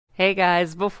Hey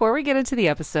guys, before we get into the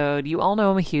episode, you all know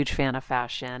I'm a huge fan of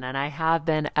fashion, and I have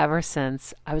been ever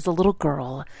since I was a little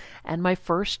girl. And my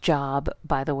first job,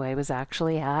 by the way, was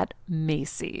actually at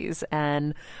Macy's.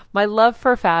 And my love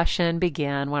for fashion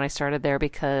began when I started there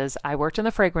because I worked in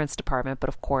the fragrance department, but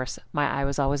of course, my eye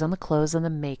was always on the clothes and the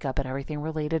makeup and everything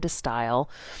related to style.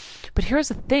 But here's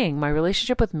the thing, my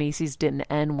relationship with Macy's didn't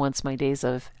end once my days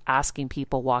of asking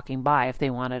people walking by if they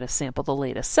wanted to sample the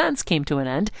latest scents came to an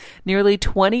end. Nearly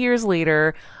 20 years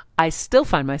later, I still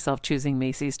find myself choosing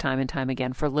Macy's time and time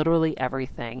again for literally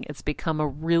everything. It's become a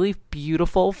really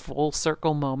beautiful full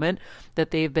circle moment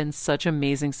that they've been such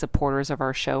amazing supporters of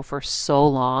our show for so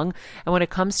long. And when it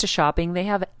comes to shopping, they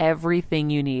have everything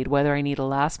you need, whether I need a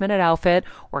last minute outfit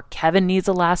or Kevin needs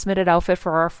a last minute outfit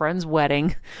for our friend's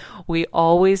wedding. We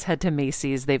always head to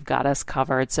Macy's. They've got us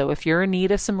covered. So if you're in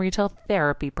need of some retail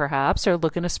therapy, perhaps, or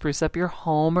looking to spruce up your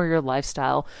home or your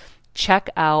lifestyle, check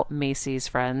out Macy's,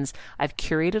 friends. I've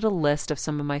curated a list of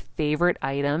some of my favorite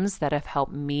items that have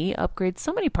helped me upgrade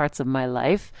so many parts of my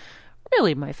life.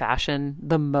 Really my fashion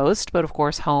the most, but of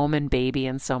course home and baby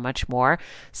and so much more.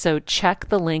 So check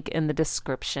the link in the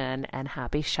description and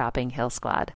happy shopping, Hill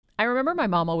Squad. I remember my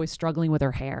mom always struggling with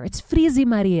her hair. It's Frizi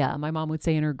Maria, my mom would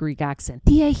say in her Greek accent.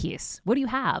 Diehis, what do you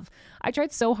have? I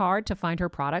tried so hard to find her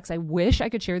products. I wish I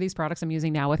could share these products I'm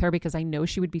using now with her because I know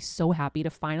she would be so happy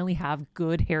to finally have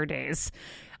good hair days.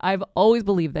 I've always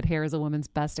believed that hair is a woman's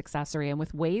best accessory, and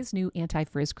with Ouai's new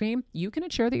anti-frizz cream, you can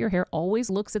ensure that your hair always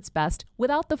looks its best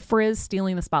without the frizz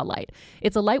stealing the spotlight.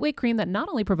 It's a lightweight cream that not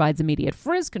only provides immediate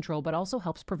frizz control, but also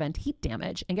helps prevent heat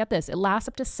damage. And get this, it lasts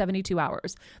up to 72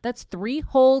 hours. That's 3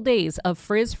 whole days of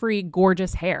frizz-free,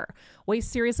 gorgeous hair. Ouai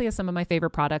seriously has some of my favorite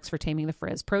products for taming the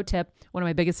frizz. Pro tip, one of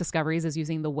my biggest discoveries is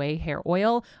using the Ouai hair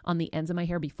oil on the ends of my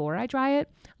hair before I dry it.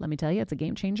 Let me tell you, it's a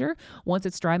game changer. Once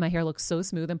it's dry, my hair looks so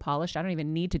smooth and polished, I don't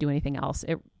even need to do anything else.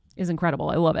 It is incredible.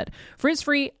 I love it.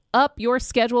 Frizz-free, up your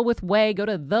schedule with Ouai. Go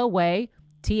to the Ouai,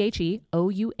 TheOuai.com,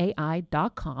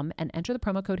 and enter the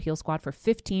promo code Heal Squad for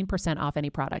 15% off any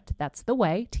product. That's the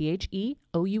Ouai,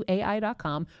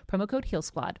 TheOuai.com, promo code Heal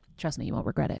Squad. Trust me, you won't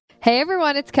regret it. Hey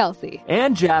everyone, it's Kelsey.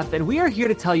 And Jeff, and we are here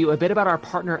to tell you a bit about our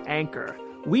partner Anchor.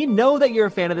 We know that you're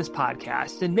a fan of this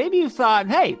podcast, and maybe you thought,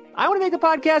 hey, I want to make a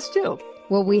podcast too.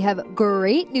 Well, we have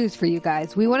great news for you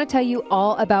guys. We want to tell you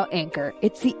all about Anchor.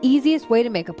 It's the easiest way to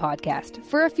make a podcast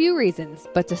for a few reasons,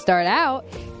 but to start out,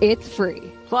 it's free.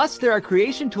 Plus, there are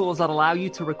creation tools that allow you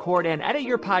to record and edit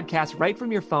your podcast right from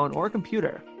your phone or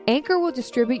computer. Anchor will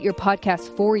distribute your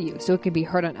podcast for you so it can be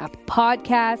heard on Apple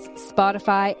Podcasts,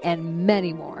 Spotify, and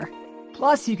many more.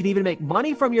 Plus, you can even make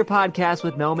money from your podcast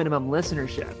with no minimum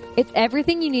listenership. It's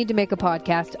everything you need to make a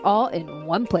podcast all in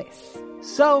one place.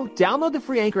 So, download the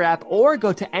free Anchor app or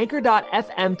go to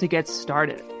anchor.fm to get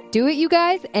started. Do it, you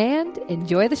guys, and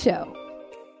enjoy the show.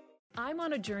 I'm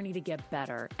on a journey to get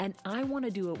better, and I want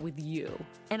to do it with you.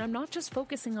 And I'm not just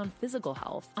focusing on physical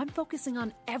health. I'm focusing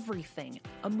on everything: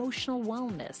 emotional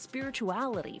wellness,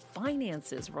 spirituality,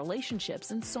 finances,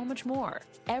 relationships, and so much more.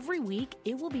 Every week,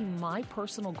 it will be my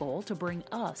personal goal to bring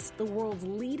us, the world's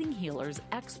leading healers,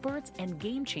 experts, and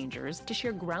game changers, to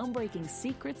share groundbreaking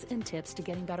secrets and tips to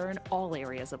getting better in all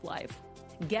areas of life.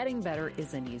 Getting better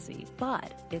isn't easy,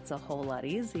 but it's a whole lot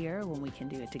easier when we can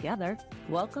do it together.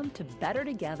 Welcome to Better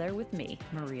Together with me,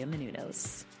 Maria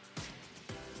Menounos.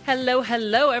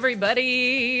 Hello,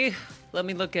 everybody. Let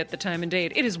me look at the time and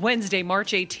date. It is Wednesday,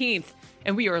 March 18th,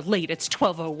 and we are late. It's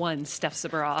 12:01, Steph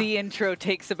Sabra. The intro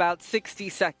takes about 60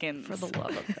 seconds. For the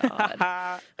love of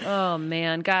God. Oh,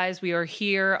 man. Guys, we are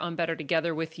here on Better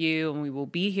Together with you, and we will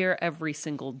be here every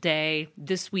single day.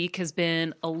 This week has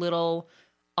been a little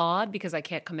odd because I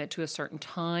can't commit to a certain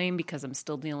time because I'm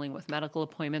still dealing with medical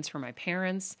appointments for my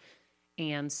parents.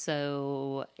 And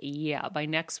so, yeah, by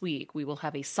next week, we will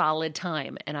have a solid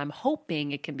time. And I'm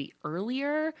hoping it can be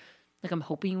earlier. Like, I'm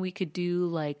hoping we could do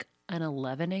like an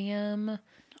 11 a.m.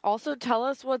 Also, tell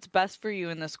us what's best for you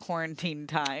in this quarantine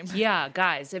time. Yeah,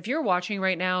 guys, if you're watching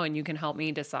right now and you can help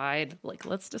me decide, like,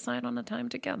 let's decide on a time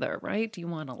together, right? Do you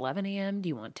want 11 a.m.? Do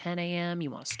you want 10 a.m.?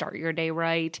 You want to start your day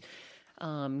right?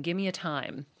 Give me a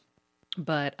time.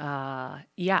 But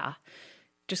yeah,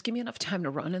 just give me enough time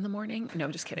to run in the morning. No,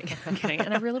 just kidding. I'm kidding.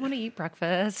 And I really want to eat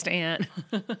breakfast. And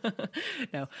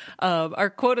no,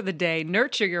 our quote of the day: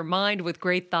 nurture your mind with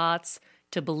great thoughts.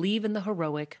 To believe in the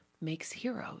heroic makes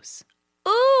heroes.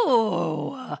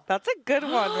 Ooh, that's a good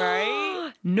one,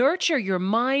 right? Nurture your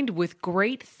mind with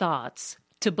great thoughts.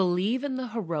 To believe in the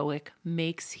heroic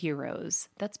makes heroes.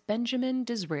 That's Benjamin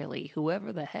Disraeli,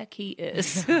 whoever the heck he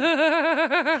is.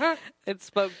 It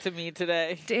spoke to me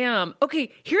today. Damn.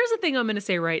 Okay, here's the thing I'm going to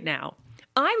say right now.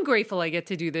 I'm grateful I get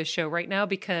to do this show right now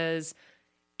because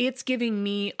it's giving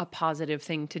me a positive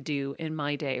thing to do in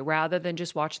my day rather than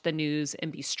just watch the news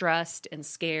and be stressed and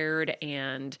scared.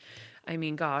 And I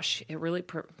mean, gosh, it really,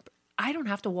 I don't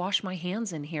have to wash my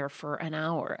hands in here for an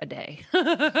hour a day.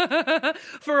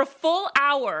 For a full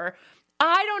hour,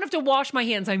 I don't have to wash my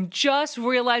hands. I'm just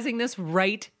realizing this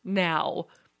right now.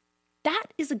 That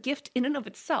is a gift in and of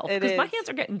itself. Because my hands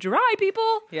are getting dry,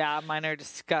 people. Yeah, mine are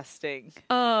disgusting.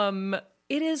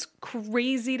 It is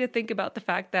crazy to think about the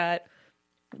fact that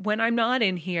when I'm not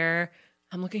in here,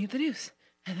 I'm looking at the news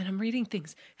and then I'm reading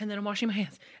things and then I'm washing my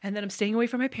hands and then I'm staying away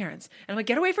from my parents. And I'm like,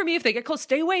 get away from me. If they get close,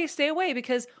 stay away,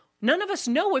 because none of us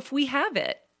know if we have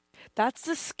it. That's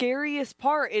the scariest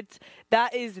part.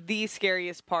 That is the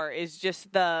scariest part, is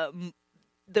just the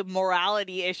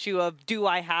morality issue of, do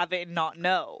I have it and not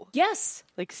know? Yes.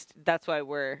 Like, that's why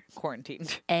we're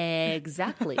quarantined.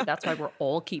 Exactly. That's why we're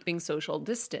all keeping social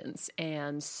distance.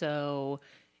 And so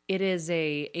it is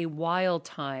a wild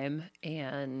time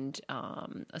and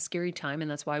a scary time. And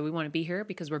that's why we want to be here,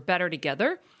 because we're better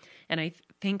together. And I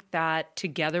think that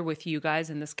together with you guys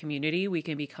in this community, we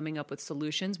can be coming up with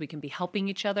solutions. We can be helping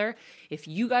each other. If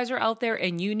you guys are out there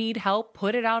and you need help,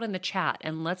 put it out in the chat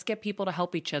and let's get people to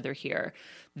help each other here.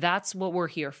 That's what we're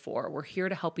here for. We're here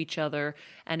to help each other.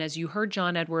 And as you heard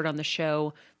John Edward on the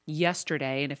show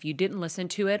yesterday, and if you didn't listen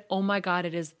to it, oh my God,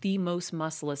 it is the most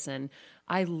must listen.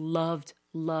 I loved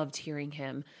hearing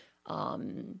him.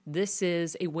 This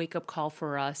is a wake-up call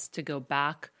for us to go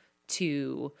back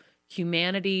to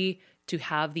humanity, to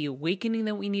have the awakening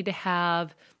that we need to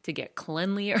have, to get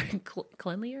cleaner. I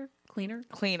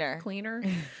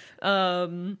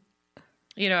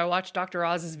watched Dr.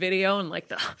 Oz's video and like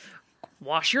the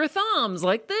wash your thumbs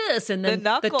like this, and then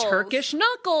the Turkish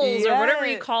knuckles or whatever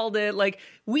he called it. Like,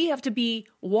 we have to be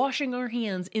washing our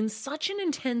hands in such an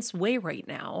intense way right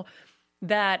now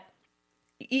that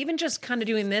even just kind of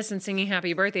doing this and singing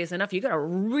happy birthday is enough. You got to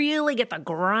really get the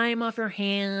grime off your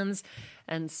hands.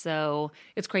 And so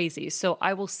it's crazy. So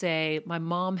I will say my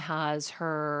mom has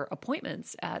her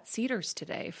appointments at Cedars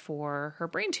today for her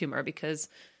brain tumor, because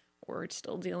we're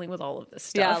still dealing with all of this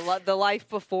stuff. Yeah, the life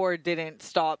before didn't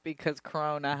stop because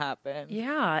Corona happened.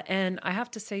 Yeah, and I have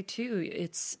to say too,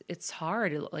 it's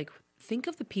hard. Like, think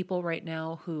of the people right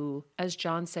now who, as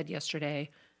John said yesterday,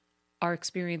 are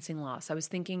experiencing loss. I was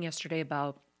thinking yesterday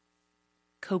about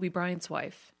Kobe Bryant's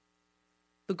wife,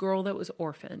 the girl that was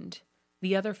orphaned,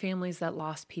 the other families that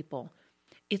lost people.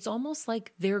 It's almost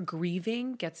like their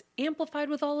grieving gets amplified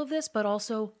with all of this, but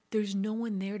also there's no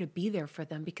one there to be there for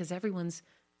them because everyone's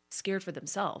scared for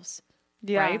themselves.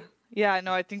 Yeah. Right? Yeah,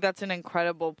 no, I think that's an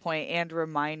incredible point and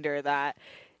reminder that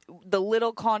the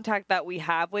little contact that we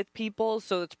have with people,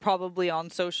 so it's probably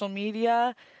on social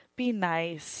media, be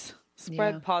nice.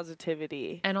 Spread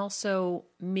positivity. And also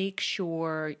make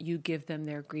sure you give them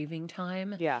their grieving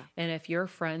time. Yeah. And if you're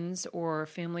friends or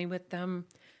family with them,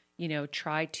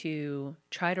 try to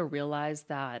realize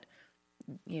that,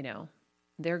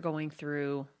 they're going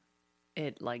through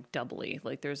it like doubly.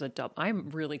 Like, there's a double.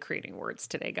 I'm really creating words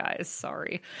today, guys.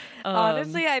 Sorry.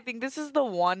 Honestly, I think this is the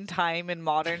one time in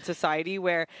modern society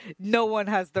where no one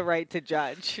has the right to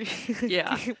judge.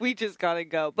 Yeah. We just got to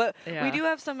go. But we do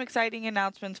have some exciting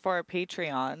announcements for our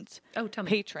Patreons. Oh, tell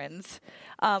me. Patrons.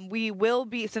 We will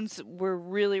be, since we're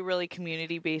really, really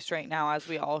community based right now, as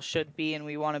we all should be, and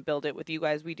we want to build it with you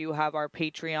guys, we do have our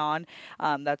Patreon.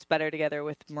 That's Better Together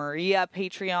with Maria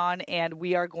Patreon. And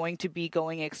we are going to be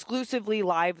going exclusively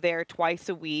live there twice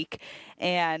a week,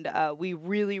 and we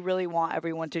really, really want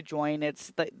everyone to join.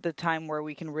 It's the time where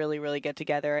we can really, really get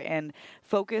together and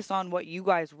focus on what you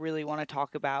guys really want to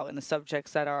talk about and the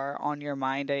subjects that are on your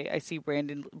mind. I see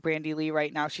Brandy Lee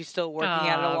right now. She's still working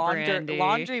at a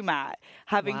laundromat,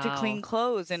 having to clean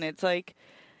clothes, and it's like,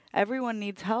 everyone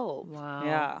needs help.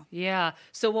 Wow. Yeah.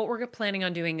 So what we're planning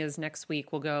on doing is next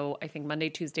week we'll go, I think, Monday,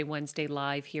 Tuesday, Wednesday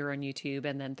live here on YouTube.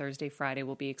 And then Thursday, Friday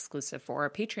will be exclusive for our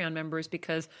Patreon members,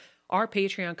 because our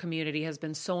Patreon community has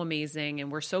been so amazing.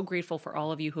 And we're so grateful for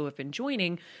all of you who have been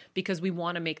joining, because we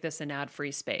want to make this an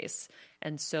ad-free space.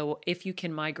 And so if you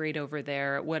can migrate over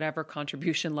there, whatever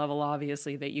contribution level,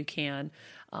 obviously, that you can,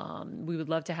 we would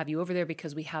love to have you over there,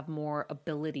 because we have more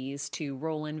abilities to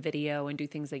roll in video and do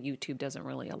things that YouTube doesn't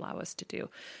really allow us to do.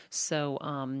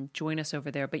 So join us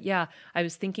over there. But yeah, I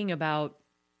was thinking about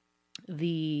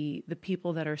the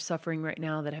people that are suffering right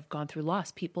now, that have gone through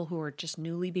loss, people who are just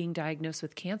newly being diagnosed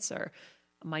with cancer.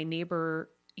 My neighbor,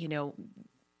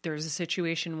 there's a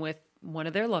situation with one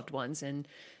of their loved ones, and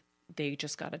they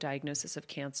just got a diagnosis of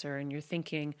cancer, and you're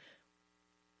thinking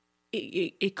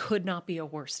it could not be a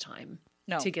worse time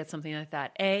to get something like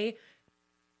that.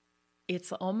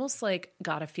 It's almost like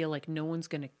gotta feel like no one's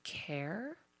going to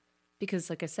care, because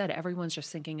like I said, everyone's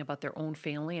just thinking about their own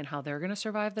family and how they're going to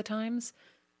survive the times.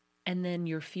 And then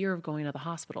your fear of going to the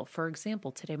hospital. For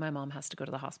example, today my mom has to go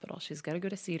to the hospital. She's got to go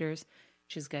to Cedars.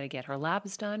 She's got to get her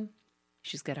labs done.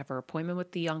 She's got to have her appointment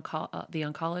with the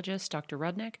oncologist, Dr.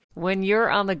 Rudnick. When you're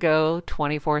on the go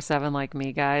 24/7 like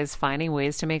me, guys, finding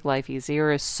ways to make life easier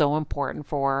is so important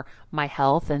for my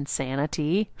health and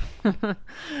sanity.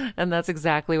 And that's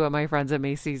exactly what my friends at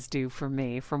Macy's do for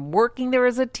me. From working there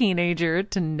as a teenager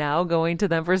to now going to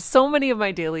them for so many of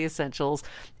my daily essentials,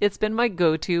 it's been my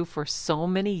go-to for so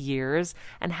many years.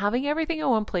 And having everything in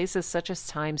one place is such a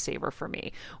time saver for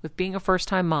me. With being a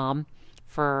first-time mom,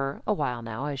 for a while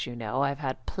now, as you know, I've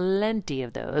had plenty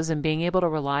of those, and being able to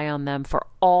rely on them for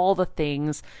all the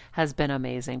things has been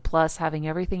amazing. Plus, having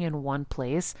everything in one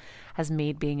place has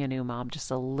made being a new mom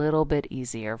just a little bit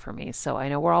easier for me. So I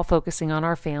know we're all focusing on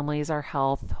our families, our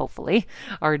health, hopefully,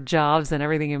 our jobs and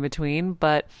everything in between,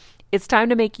 but it's time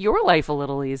to make your life a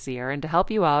little easier. And to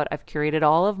help you out, I've curated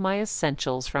all of my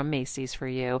essentials from Macy's for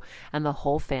you and the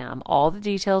whole fam. All the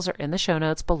details are in the show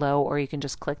notes below, or you can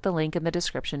just click the link in the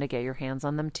description to get your hands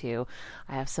on them too.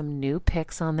 I have some new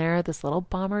picks on there. This little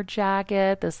bomber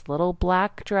jacket, this little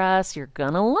black dress. You're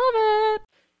gonna love it.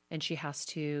 And she has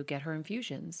to get her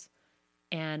infusions.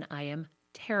 And I am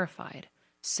terrified.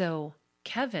 So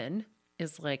Kevin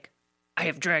is like, I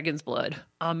have dragon's blood.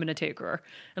 I'm going to take her.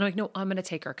 And I'm like, no, I'm going to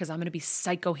take her because I'm going to be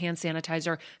psycho hand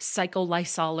sanitizer, psycho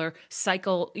Lysoler,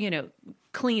 psycho,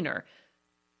 cleaner.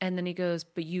 And then he goes,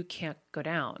 but you can't go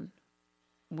down.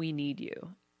 We need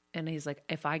you. And he's like,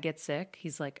 if I get sick,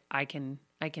 he's like, I can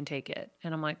take it.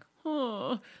 And I'm like,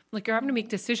 oh, like you're having to make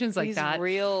decisions like that.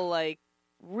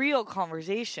 Real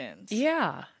conversations.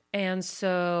 Yeah. And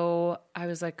so I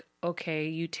was like, okay,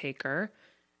 you take her.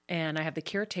 And I have the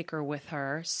caretaker with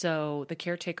her. So the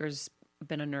caretaker's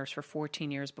been a nurse for 14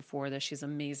 years before this. She's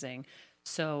amazing.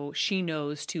 So she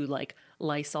knows to like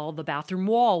Lysol the bathroom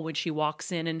wall when she walks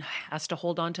in and has to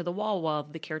hold on to the wall while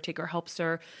the caretaker helps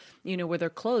her, with her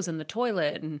clothes in the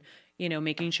toilet and,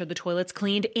 making sure the toilet's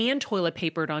cleaned and toilet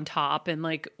papered on top and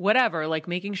like whatever, like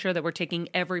making sure that we're taking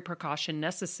every precaution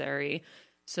necessary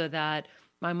so that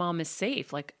my mom is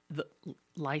safe, like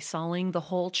Lysoling the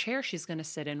whole chair she's going to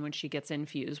sit in when she gets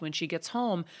infused. When she gets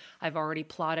home, I've already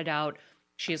plotted out,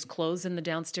 she has clothes in the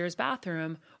downstairs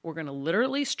bathroom. We're going to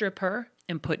literally strip her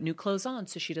and put new clothes on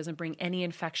so she doesn't bring any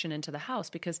infection into the house,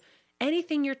 because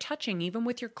anything you're touching, even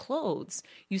with your clothes,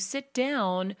 you sit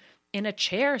down in a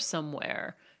chair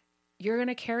somewhere, you're going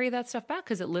to carry that stuff back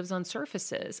because it lives on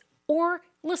surfaces. Or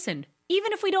listen,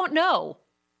 even if we don't know,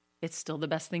 it's still the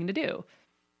best thing to do,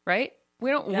 right? We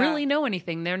don't really know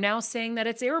anything. They're now saying that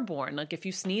it's airborne. Like if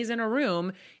you sneeze in a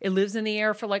room, it lives in the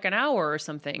air for like an hour or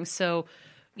something. So,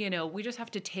 we just have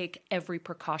to take every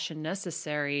precaution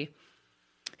necessary.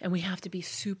 And we have to be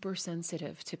super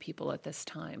sensitive to people at this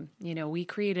time. I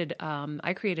created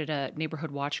a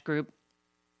neighborhood watch group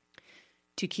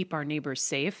to keep our neighbors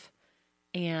safe.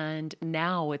 And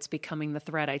now it's becoming the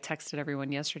thread. I texted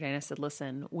everyone yesterday and I said,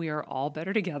 listen, we are all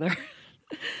better together.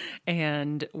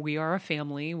 And we are a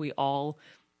family. We all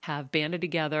have banded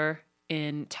together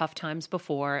in tough times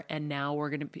before, and now we're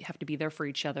going to have to be there for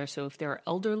each other. So if there are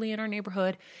elderly in our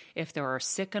neighborhood, if there are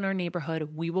sick in our neighborhood,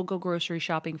 we will go grocery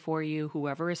shopping for you,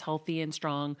 whoever is healthy and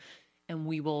strong, and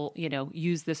we will,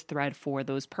 use this thread for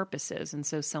those purposes. And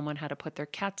so someone had to put their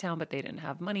cat down, but they didn't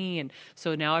have money. And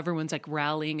so now everyone's like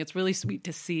rallying. It's really sweet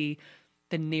to see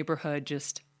the neighborhood,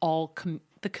 just all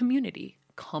the community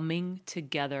coming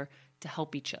together to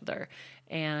help each other.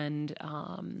 And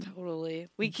totally,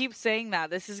 we keep saying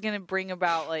that this is going to bring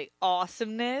about like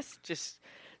awesomeness, just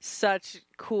such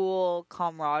cool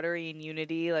camaraderie and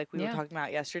unity like we were talking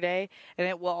about yesterday, and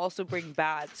it will also bring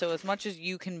bad. So as much as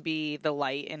you can be the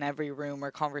light in every room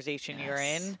or conversation you're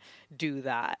in, do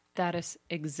that. That is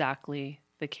exactly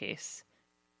the case.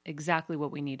 Exactly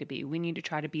what we need to be. We need to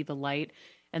try to be the light.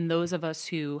 And those of us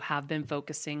who have been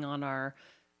focusing on our,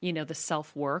 the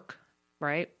self-work,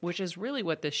 right? Which is really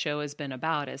what this show has been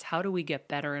about, is how do we get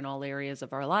better in all areas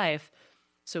of our life?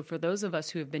 So for those of us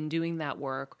who have been doing that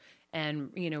work and,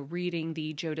 reading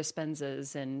the Joe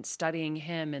Dispenzas and studying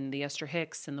him and the Esther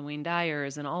Hicks and the Wayne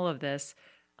Dyers and all of this,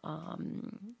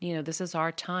 this is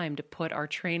our time to put our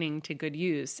training to good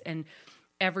use. And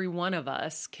every one of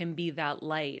us can be that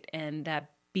light and that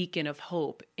beacon of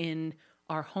hope in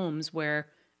our homes where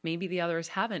maybe the others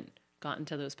haven't gotten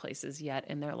to those places yet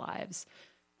in their lives.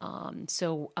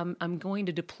 So I'm going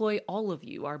to deploy all of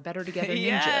you, our Better Together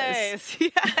ninjas.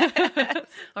 Yes.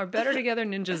 Our Better Together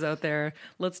ninjas out there.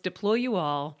 Let's deploy you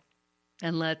all,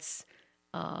 and let's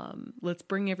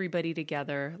bring everybody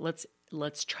together.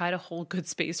 let's try to hold good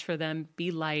space for them,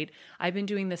 be light. I've been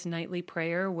doing this nightly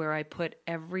prayer where I put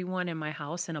everyone in my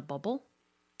house in a bubble.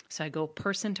 So I go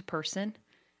person to person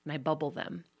and I bubble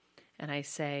them. And I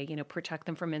say, protect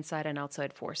them from inside and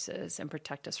outside forces and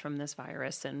protect us from this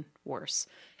virus and worse.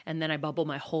 And then I bubble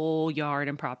my whole yard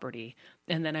and property.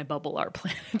 And then I bubble our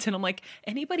planet. And I'm like,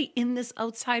 anybody in this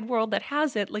outside world that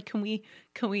has it, like, can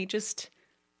we just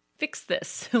fix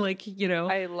this?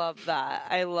 I love that.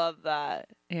 I love that.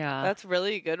 Yeah. That's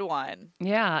really a good one.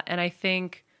 Yeah. And I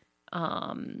think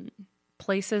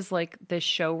places like this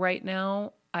show right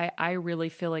now, I really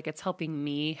feel like it's helping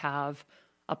me have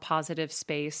a positive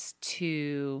space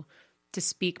to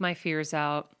speak my fears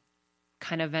out,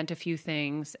 kind of vent a few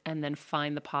things, and then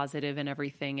find the positive in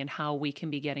everything and how we can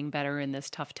be getting better in this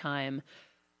tough time.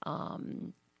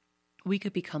 We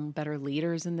could become better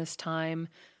leaders in this time.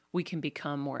 We can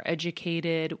become more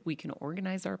educated. We can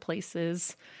organize our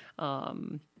places.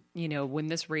 When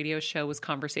this radio show was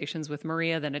Conversations with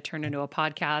Maria, then it turned into a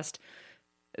podcast,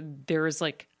 there was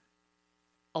like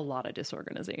a lot of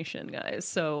disorganization, guys.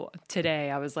 So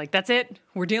today I was like, that's it.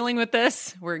 We're dealing with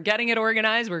this. We're getting it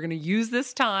organized. We're going to use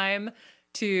this time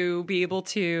to be able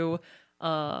to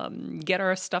get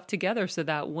our stuff together so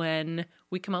that when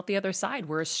we come out the other side,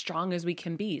 we're as strong as we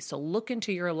can be. So look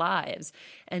into your lives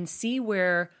and see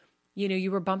where,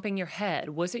 you were bumping your head.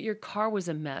 Was it your car was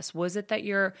a mess? Was it that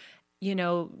your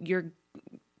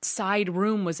side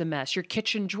room was a mess, your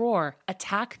kitchen drawer?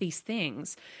 Attack these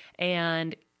things.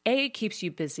 And A, it keeps you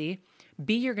busy.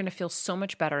 B, you're going to feel so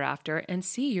much better after. And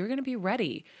C, you're going to be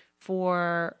ready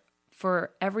for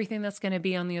everything that's going to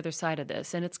be on the other side of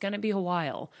this. And it's going to be a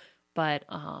while, but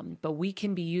we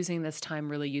can be using this time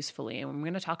really usefully. And I'm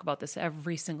going to talk about this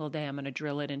every single day. I'm going to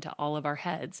drill it into all of our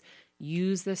heads.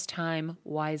 Use this time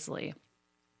wisely.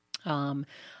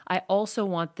 I also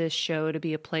want this show to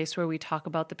be a place where we talk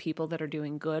about the people that are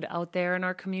doing good out there in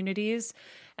our communities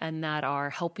and that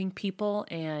are helping people.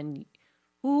 And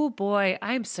oh boy,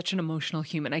 I'm such an emotional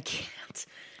human. I can't.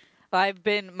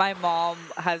 My mom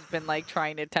has been like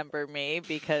trying to temper me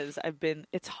because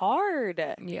it's hard.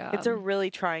 Yeah. It's a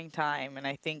really trying time. And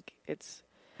I think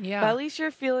yeah. But at least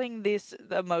you're feeling the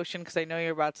emotion because I know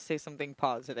you're about to say something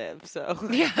positive. So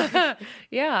yeah.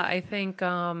 Yeah. I think,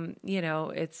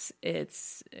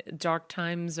 it's dark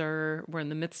times we're in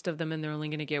the midst of them and they're only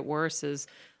going to get worse as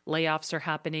layoffs are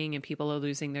happening and people are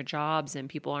losing their jobs and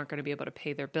people aren't going to be able to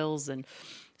pay their bills. And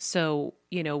so,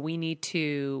 we need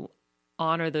to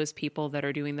honor those people that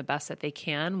are doing the best that they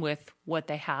can with what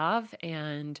they have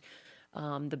and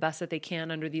the best that they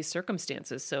can under these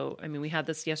circumstances. So, we had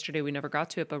this yesterday, we never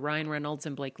got to it, but Ryan Reynolds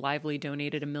and Blake Lively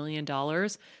donated $1 million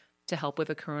to help with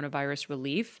the coronavirus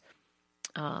relief.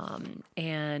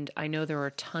 And I know there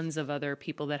are tons of other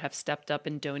people that have stepped up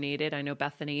and donated. I know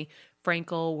Bethany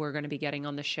Frankel, we're going to be getting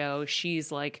on the show.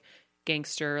 She's like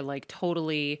gangster, like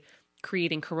totally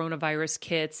creating coronavirus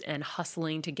kits and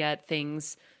hustling to get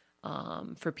things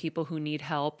for people who need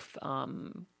help,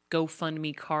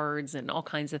 GoFundMe cards and all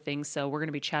kinds of things. So we're going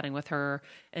to be chatting with her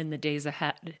in the days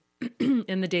ahead.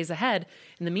 In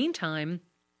the meantime,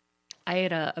 I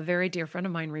had a very dear friend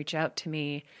of mine reach out to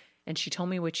me, and she told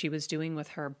me what she was doing with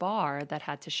her bar that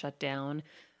had to shut down.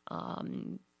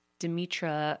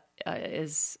 Demetra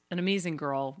is an amazing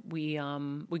girl. We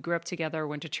grew up together,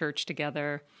 went to church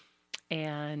together.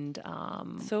 And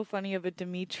so funny of a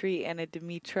Dimitri and a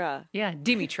Demetra. Yeah,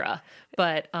 Dimitra.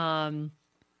 But well,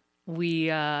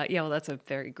 that's a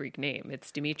very Greek name.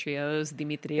 It's Dimitrios,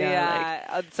 Dimitria.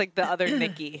 Yeah, it's like the other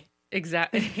Nikki.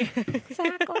 Exactly.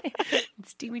 Exactly.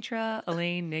 It's Dimitra,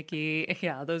 Elaine, Nikki.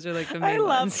 Yeah, those are like the main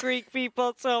ones. I love Greek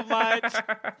people so much.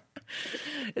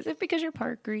 Is it because you're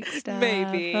part Greek stuff?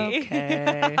 Maybe.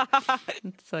 Okay.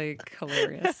 It's like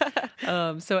hilarious.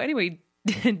 So anyway,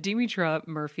 Dimitra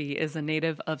Murphy is a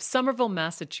native of Somerville,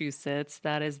 Massachusetts.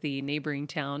 That is the neighboring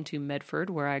town to Medford,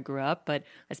 where I grew up. But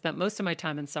I spent most of my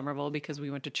time in Somerville because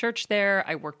we went to church there.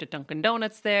 I worked at Dunkin'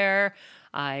 Donuts there.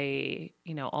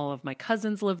 All of my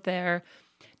cousins lived there.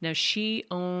 Now, she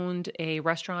owned a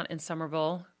restaurant in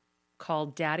Somerville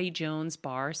called Daddy Jones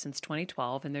Bar since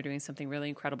 2012, and they're doing something really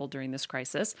incredible during this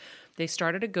crisis. They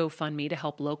started a GoFundMe to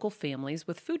help local families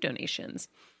with food donations.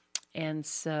 And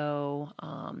so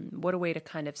what a way to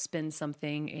kind of spin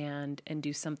something and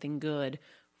do something good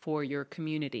for your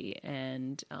community.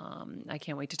 And I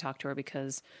can't wait to talk to her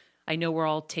because I know we're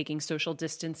all taking social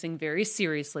distancing very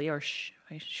seriously, or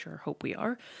I sure hope we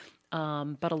are.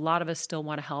 But a lot of us still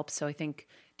want to help. So I think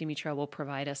Dimitra will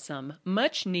provide us some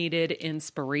much needed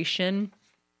inspiration.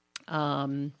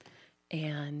 And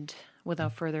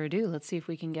without further ado, let's see if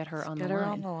we can get her on the line. Get her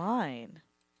on the line.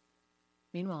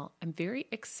 Meanwhile, I'm very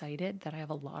excited that I have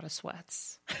a lot of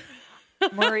sweats.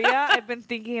 Maria, I've been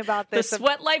thinking about The this.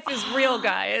 sweat life is real,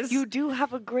 guys. You do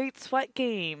have a great sweat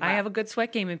game. I have a good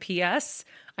sweat game. And P.S.,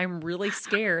 I'm really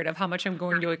scared of how much I'm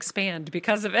going to expand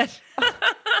because of it.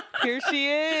 Here she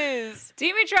is.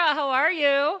 Dimitra, how are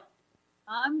you?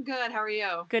 I'm good. How are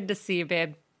you? Good to see you,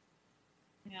 babe.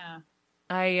 Yeah.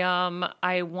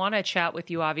 I want to chat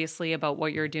with you, obviously, about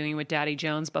what you're doing with Daddy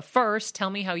Jones. But first, tell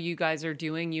me how you guys are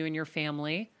doing, you and your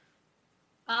family.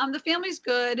 The family's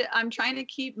good. I'm trying to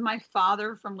keep my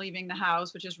father from leaving the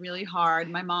house, which is really hard.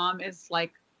 My mom is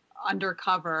like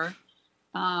undercover.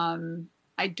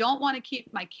 I don't want to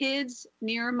keep my kids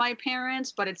near my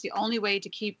parents, but it's the only way to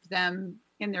keep them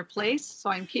in their place. So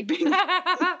I'm keeping.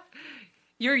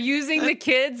 You're using the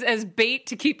kids as bait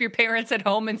to keep your parents at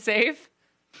home and safe?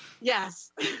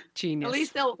 Yes. Genius. At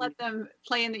least they'll let them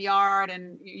play in the yard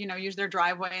and, use their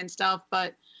driveway and stuff.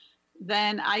 But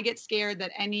then I get scared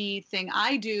that anything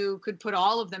I do could put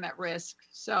all of them at risk.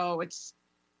 So it's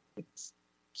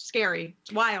scary.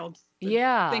 It's wild.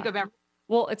 Yeah. Think of everything.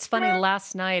 Well, it's funny.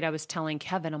 Last night I was telling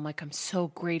Kevin, I'm like, I'm so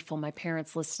grateful my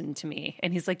parents listened to me.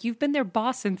 And he's like, you've been their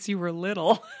boss since you were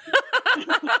little.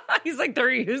 He's like, they're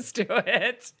used to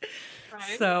it.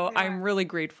 Right? So Yeah. I'm really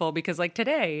grateful because like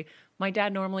today, my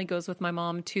dad normally goes with my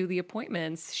mom to the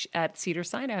appointments at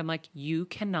Cedars-Sinai. I'm like, you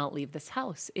cannot leave this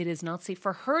house. It is not safe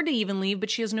for her to even leave, but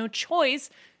she has no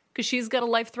choice because she's got a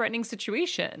life-threatening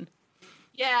situation.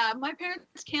 Yeah, my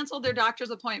parents canceled their doctor's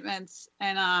appointments,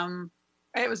 and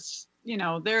it was,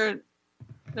 they're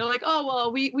like, oh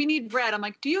well, we need bread. I'm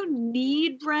like, do you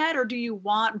need bread or do you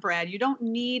want bread? You don't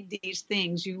need these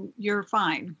things. You're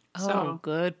fine. Oh,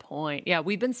 good point. Yeah,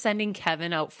 we've been sending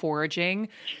Kevin out foraging,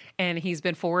 and he's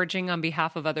been foraging on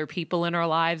behalf of other people in our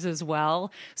lives as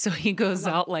well. So he goes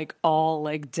out like all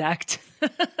like decked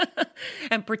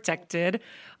and protected.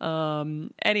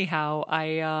 Anyhow,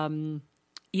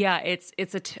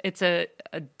 it's a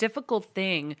difficult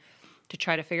thing to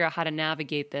try to figure out how to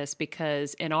navigate this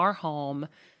because in our home,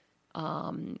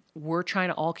 we're trying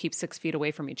to all keep 6 feet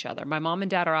away from each other. My mom and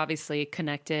dad are obviously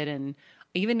connected, and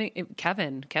even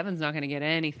Kevin's not going to get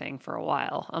anything for a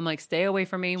while. I'm like, stay away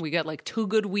from me. We got like 2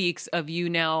 good weeks of you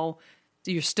now.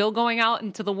 You're still going out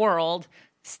into the world.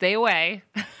 Stay away.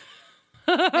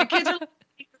 My kids are on the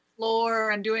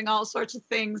floor and doing all sorts of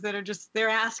things that are just, they're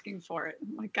asking for it.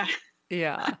 I'm like,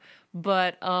 Yeah.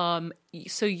 But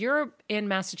so you're in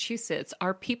Massachusetts.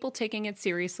 Are people taking it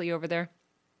seriously over there?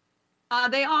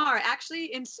 They are.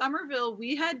 Actually, in Somerville,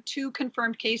 we had 2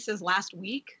 confirmed cases last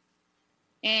week.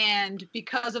 And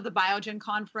because of the Biogen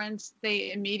conference,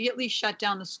 they immediately shut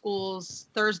down the schools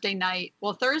Thursday night.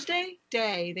 Well, Thursday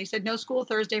day, they said no school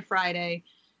Thursday, Friday.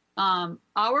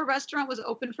 Our restaurant was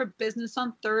open for business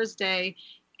on Thursday.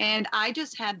 And I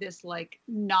just had this like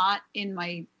knot in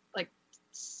my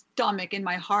stomach, in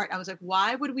my heart. I was like,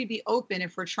 why would we be open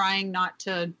if we're trying not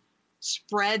to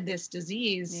spread this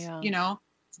disease,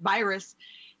 virus?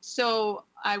 So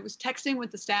I was texting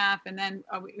with the staff, and then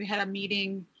we had a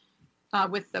meeting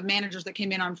with the managers that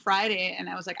came in on Friday, and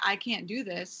I was like, I can't do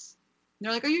this. And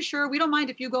they're like, are you sure? We don't mind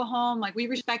if you go home. Like, we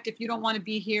respect if you don't want to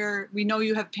be here. We know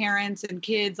you have parents and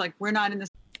kids. Like, we're not in this.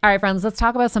 All right, friends, let's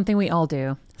talk about something we all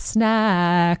do.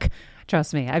 Snack.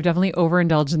 Trust me, I've definitely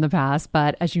overindulged in the past,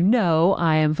 but as you know,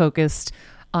 I am focused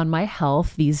on my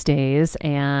health these days,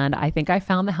 and I think I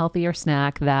found the healthier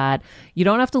snack that you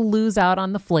don't have to lose out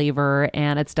on the flavor,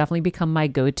 and it's definitely become my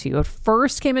go-to. It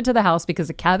first came into the house because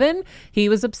of Kevin. He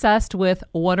was obsessed with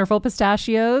Wonderful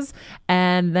Pistachios,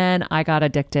 and then I got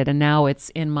addicted, and now it's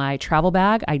in my travel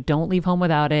bag. I don't leave home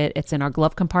without it. It's in our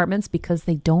glove compartments because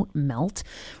they don't melt.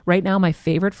 Right now, my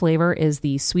favorite flavor is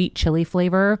the sweet chili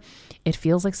flavor. It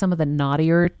feels like some of the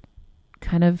naughtier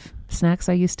kind of snacks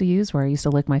I used to use where I used to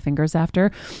lick my fingers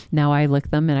after. Now I lick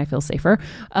them and I feel safer.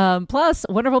 Plus,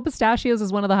 Wonderful Pistachios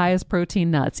is one of the highest protein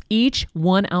nuts. Each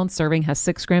 1 ounce serving has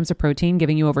 6 grams of protein,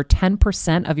 giving you over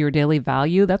 10% of your daily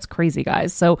value. That's crazy,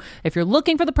 guys. So if you're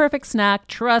looking for the perfect snack,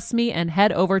 trust me and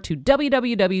head over to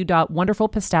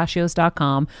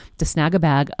www.wonderfulpistachios.com to snag a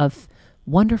bag of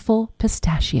Wonderful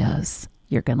Pistachios.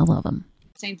 You're going to love them.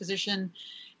 Same position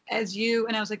as you.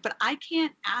 And I was like, but I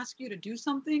can't ask you to do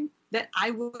something that I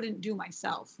wouldn't do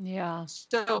myself. Yeah.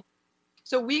 So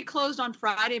we closed on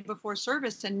Friday before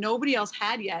service and nobody else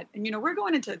had yet. And, we're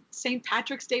going into St.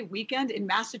 Patrick's Day weekend in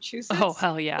Massachusetts. Oh,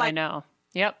 hell yeah. I know.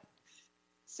 Yep.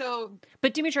 So,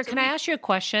 but Dimitra, can I ask you a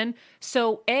question?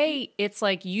 So it's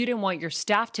like you didn't want your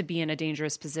staff to be in a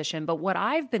dangerous position, but what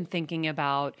I've been thinking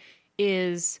about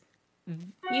is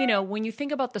you know, when you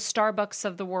think about the Starbucks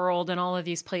of the world and all of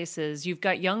these places, you've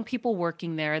got young people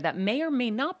working there that may or may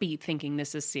not be thinking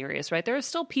this is serious, right? There are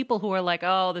still people who are like,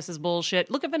 oh, this is bullshit.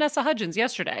 Look at Vanessa Hudgens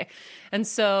yesterday. And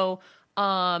so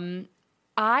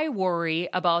I worry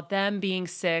about them being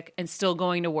sick and still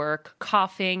going to work,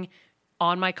 coughing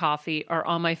on my coffee or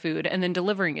on my food, and then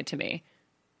delivering it to me.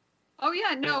 Oh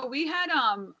yeah, no, we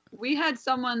had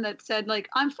someone that said like,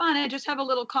 I'm fine, I just have a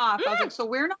little cough. I was like, so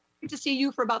we're not going to see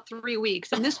you for about 3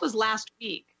 weeks. And this was last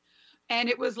week. And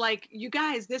it was like, you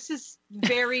guys, this is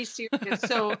very serious.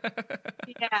 So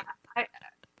yeah,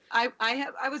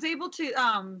 I was able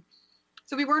to,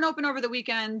 so we weren't open over the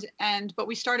weekend but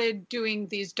we started doing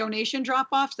these donation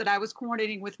drop-offs that I was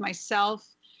coordinating with myself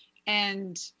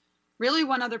and really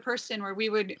one other person where he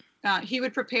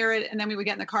would prepare it and then we would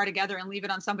get in the car together and leave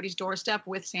it on somebody's doorstep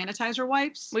with sanitizer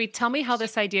wipes. Wait, tell me how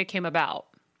this idea came about.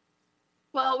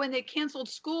 Well, when they canceled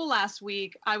school last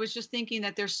week, I was just thinking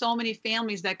that there's so many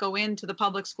families that go into the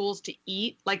public schools to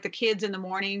eat, like the kids in the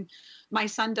morning. My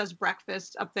son does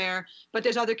breakfast up there, but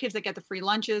there's other kids that get the free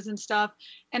lunches and stuff.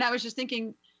 And I was just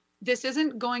thinking, this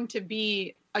isn't going to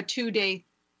be a 2-day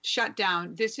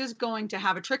shutdown. This is going to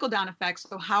have a trickle-down effect.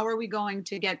 So how are we going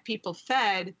to get people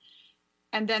fed?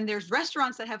 And then there's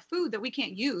restaurants that have food that we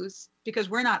can't use because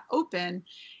we're not open.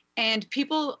 And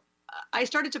I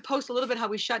started to post a little bit how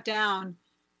we shut down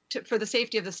for the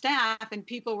safety of the staff. And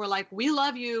people were like, we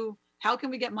love you. How can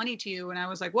we get money to you? And I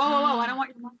was like, whoa, I don't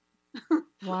want your money.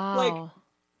 Wow. Like,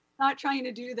 not trying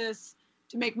to do this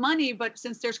to make money, but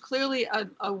since there's clearly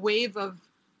a wave of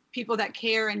people that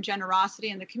care and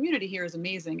generosity, and the community here is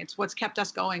amazing. It's what's kept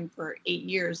us going for 8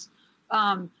 years.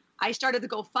 I started the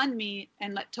GoFundMe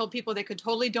and told people they could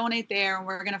totally donate there. And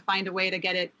we're going to find a way to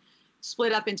get it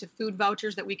split up into food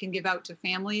vouchers that we can give out to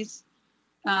families.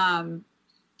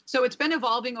 So it's been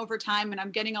evolving over time, and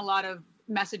I'm getting a lot of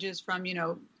messages from,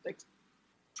 like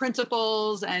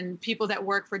principals and people that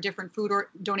work for different food or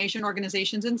donation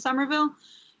organizations in Somerville.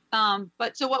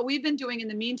 But so what we've been doing in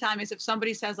the meantime is if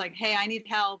somebody says like, hey, I need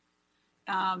help,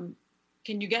 can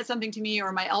you get something to me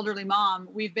or my elderly mom?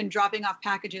 We've been dropping off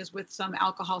packages with some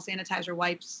alcohol sanitizer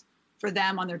wipes for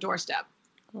them on their doorstep.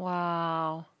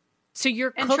 Wow. So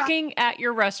you're cooking at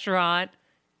your restaurant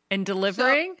and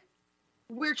delivering? So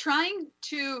we're trying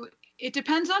to, it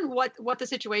depends on what the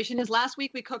situation is. Last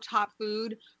week we cooked hot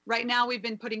food. Right now we've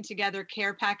been putting together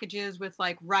care packages with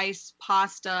like rice,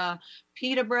 pasta,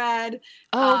 pita bread.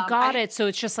 Oh, got it. So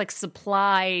it's just like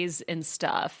supplies and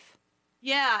stuff.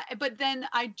 Yeah, but then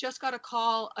I just got a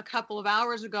call a couple of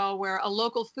hours ago where a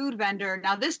local food vendor,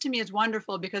 now this to me is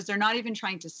wonderful because they're not even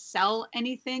trying to sell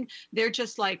anything. They're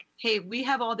just like, hey, we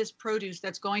have all this produce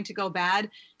that's going to go bad.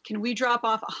 Can we drop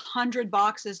off 100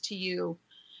 boxes to you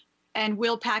and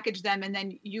we'll package them and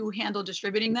then you handle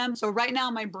distributing them? So right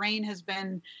now my brain has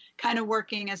been kind of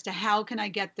working as to how can I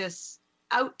get this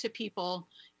out to people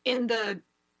in the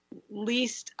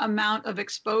least amount of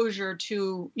exposure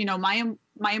to,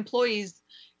 my employees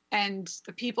and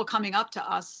the people coming up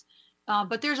to us.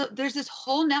 But there's this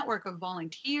whole network of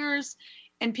volunteers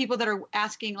and people that are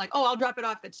asking like, oh, I'll drop it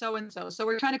off at so-and-so. So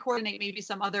we're trying to coordinate maybe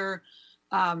some other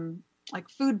like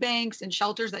food banks and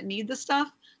shelters that need the stuff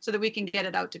so that we can get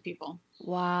it out to people.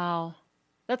 Wow.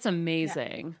 That's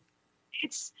amazing. Yeah.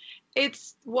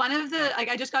 It's one of the, like,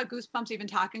 I just got goosebumps even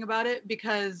talking about it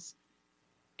because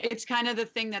it's kind of the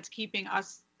thing that's keeping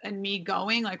us and me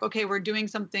going. Like, okay, we're doing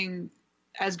something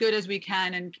as good as we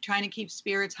can and trying to keep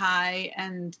spirits high.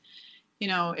 And,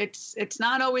 it's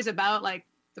not always about like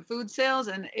the food sales,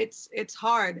 and it's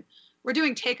hard. We're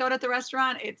doing takeout at the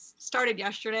restaurant. It's started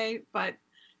yesterday, but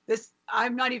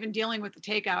I'm not even dealing with the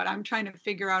takeout. I'm trying to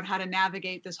figure out how to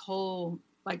navigate this whole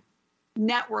like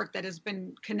network that has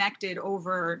been connected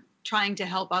over trying to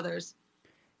help others.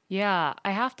 Yeah,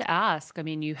 I have to ask. I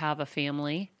mean, you have a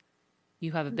family,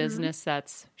 you have a business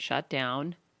that's shut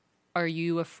down. Are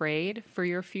you afraid for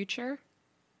your future?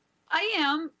 I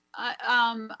am.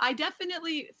 I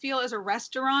definitely feel as a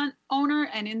restaurant owner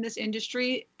and in this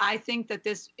industry, I think that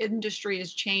this industry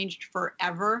has changed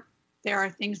forever. There are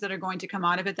things that are going to come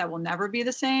out of it that will never be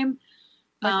the same.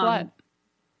 Like what?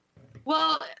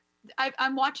 Well,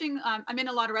 I'm watching, I'm in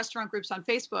a lot of restaurant groups on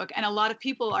Facebook, and a lot of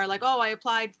people are like, oh, I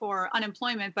applied for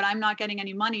unemployment, but I'm not getting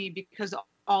any money because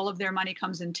all of their money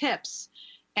comes in tips.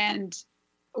 And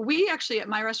we actually at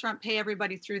my restaurant pay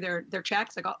everybody through their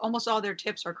checks. Like almost all their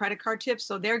tips are credit card tips.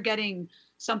 So they're getting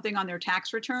something on their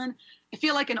tax return. I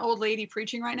feel like an old lady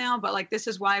preaching right now, but like, this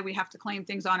is why we have to claim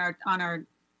things on our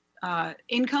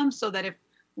income so that if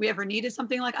we ever needed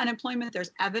something like unemployment,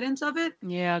 there's evidence of it.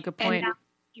 Yeah, good point. And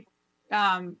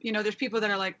now, there's people that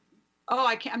are like,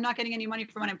 oh, I'm not getting any money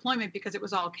from unemployment because it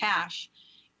was all cash.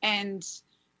 And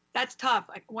that's tough.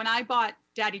 Like when I bought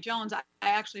Daddy Jones, I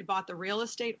actually bought the real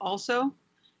estate also.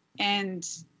 And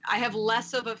I have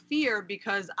less of a fear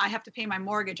because I have to pay my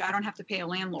mortgage. I don't have to pay a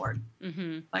landlord.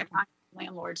 Mm-hmm. Like I'm a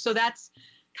landlord. So that's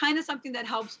kind of something that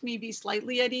helps me be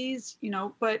slightly at ease, you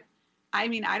know, but I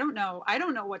mean, I don't know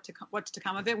what's to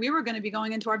come of it. We were going to be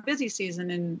going into our busy season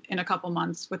in a couple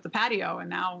months with the patio, and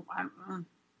now I'm.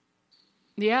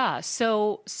 Yeah.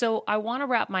 So I want to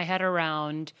wrap my head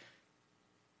around,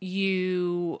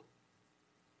 you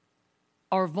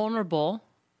are vulnerable,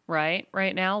 right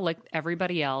now, like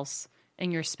everybody else,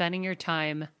 and you're spending your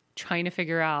time trying to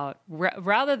figure out,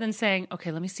 rather than saying, okay,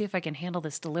 let me see if I can handle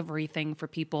this delivery thing for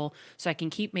people so I can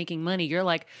keep making money. You're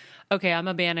like, okay, I'm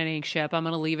abandoning ship. I'm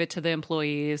going to leave it to the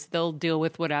employees. They'll deal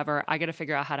with whatever. I got to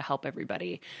figure out how to help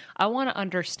everybody. I want to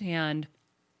understand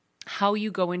how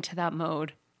you go into that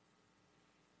mode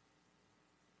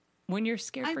when you're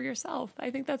scared for yourself.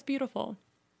 I think that's beautiful.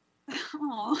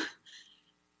 Oh,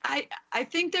 I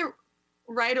think that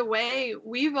right away,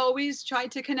 we've always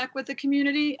tried to connect with the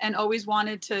community and always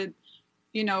wanted to,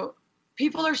 you know,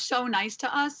 people are so nice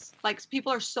to us. Like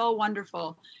people are so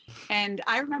wonderful. And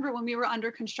I remember when we were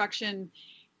under construction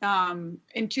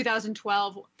in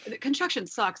 2012, construction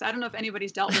sucks. I don't know if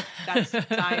anybody's dealt with that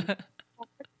side.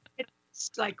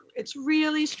 It's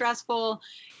really stressful.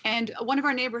 And one of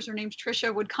our neighbors, her name's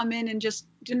Trisha, would come in and just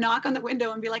knock on the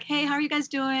window and be like, hey, how are you guys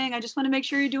doing? I just want to make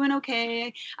sure you're doing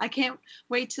okay. I can't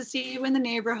wait to see you in the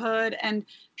neighborhood. And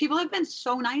people have been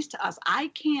so nice to us. I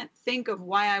can't think of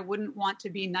why I wouldn't want to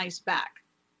be nice back.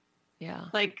 Yeah.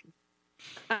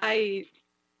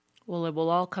 Well, it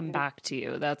will all come back to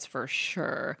you. That's for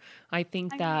sure. I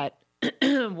think that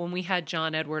when we had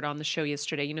John Edward on the show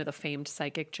yesterday, you know, the famed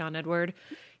psychic John Edward,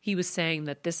 he was saying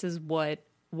that this is why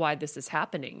this is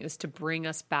happening, is to bring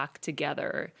us back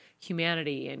together,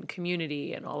 humanity and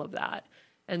community and all of that.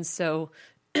 And so,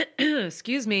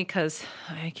 excuse me, because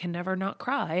I can never not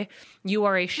cry. You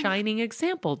are a shining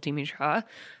example, Dimitra,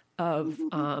 of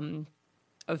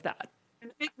that.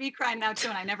 It makes me cry now too,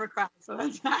 and I never cry. So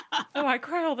that's oh, I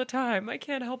cry all the time. I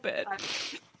can't help it.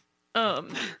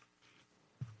 And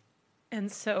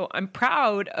so I'm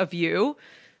proud of you.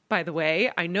 By the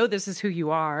way, I know this is who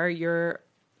you are. You're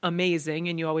amazing,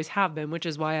 and you always have been, which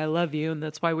is why I love you, and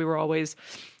that's why we were always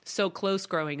so close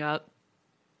growing up.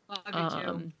 Love you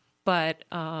too. But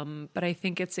I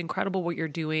think it's incredible what you're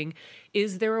doing.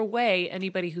 Is there a way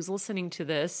anybody who's listening to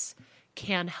this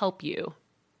can help you?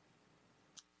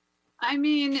 I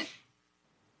mean,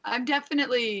 I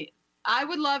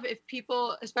would love if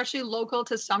people, especially local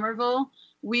to Somerville,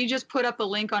 we just put up a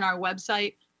link on our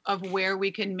website of where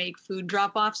we can make food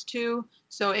drop-offs to.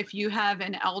 So if you have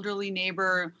an elderly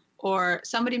neighbor, or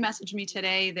somebody messaged me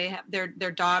today, they have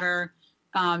their daughter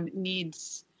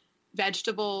needs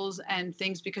vegetables and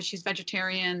things because she's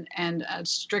vegetarian and a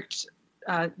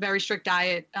very strict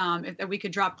diet, if we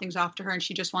could drop things off to her, and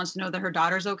she just wants to know that her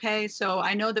daughter's okay. So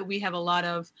I know that we have a lot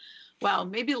of, well,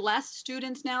 maybe less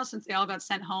students now since they all got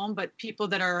sent home, but people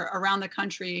that are around the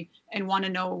country and want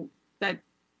to know that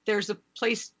there's a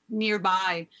place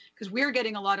nearby, because we're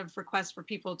getting a lot of requests for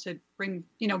people to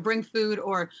bring food,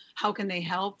 or how can they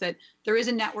help, that there is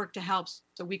a network to help.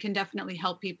 So we can definitely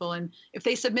help people. And if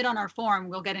they submit on our form,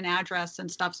 we'll get an address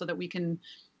and stuff so that we can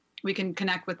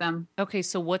connect with them. Okay.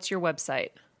 So what's your website?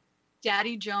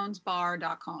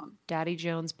 DaddyJonesBar.com.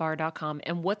 DaddyJonesBar.com.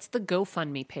 And what's the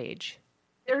GoFundMe page?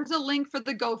 There's a link for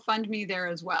the GoFundMe there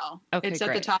as well. Okay, it's great.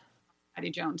 At the top of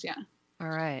Daddy Jones. Yeah. All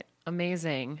right.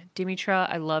 Amazing. Dimitra,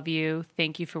 I love you.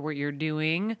 Thank you for what you're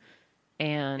doing.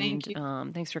 And Thank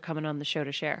you. Thanks for coming on the show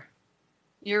to share.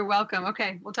 You're welcome.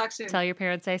 Okay. We'll talk soon. Tell your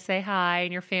parents I say hi,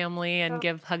 and your family, and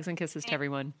give hugs and kisses to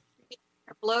everyone.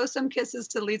 Blow some kisses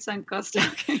to Lisa and Costa.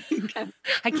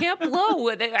 I can't blow.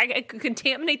 I could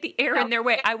contaminate the air in their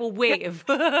way. I will wave.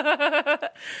 All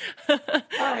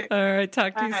right.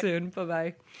 Talk to you soon.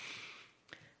 Bye-bye.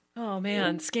 Oh,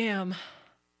 man. Scam.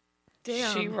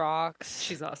 Damn. She rocks.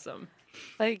 She's awesome.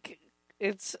 Like,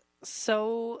 it's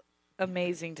so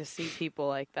amazing to see people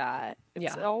like that.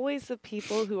 It's always the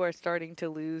people who are starting to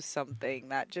lose something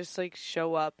that just like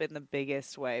show up in the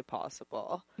biggest way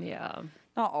possible. Yeah.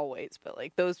 Not always, but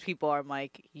like those people are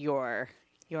like, you're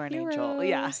an Heroes. angel.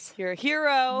 Yes, you're a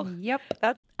hero. Yep.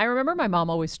 I remember my mom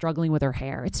always struggling with her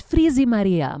hair. It's Frizi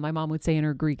Maria, my mom would say in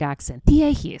her Greek accent.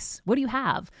 Tiechis, what do you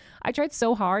have? I tried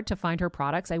so hard to find her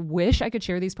products. I wish I could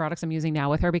share these products I'm using now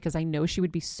with her, because I know she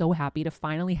would be so happy to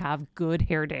finally have good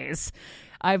hair days.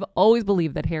 I've always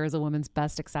believed that hair is a woman's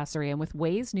best accessory, and with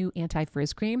Ouai's new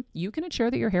anti-frizz cream, you can ensure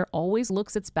that your hair always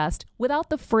looks its best without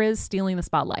the frizz stealing the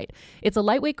spotlight. It's a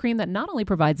lightweight cream that not only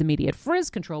provides immediate frizz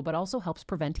control, but also helps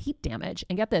prevent heat damage.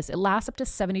 And get this, it lasts up to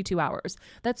 72 hours.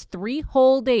 That's 3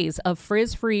 whole days of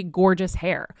frizz-free, gorgeous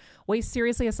hair. Ouai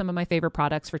seriously has some of my favorite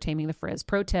products for taming the frizz.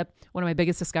 Pro tip, one of my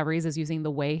biggest discoveries is using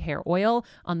the Ouai hair oil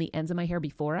on the ends of my hair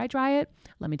before I dry it.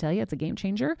 Let me tell you, it's a game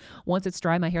changer. Once it's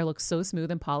dry, my hair looks so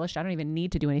smooth and polished, I don't even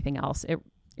need to do anything else. It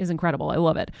is incredible. I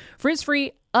love it.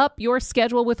 Frizz-free, up your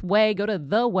schedule with Ouai. Go to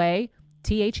the Ouai,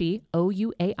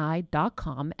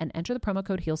 TheOuai.com, and enter the promo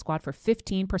code Heal Squad for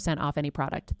 15% off any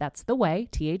product. That's the Ouai,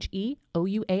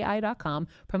 TheOuai.com,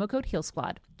 promo code Heal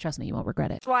Squad. Trust me, you won't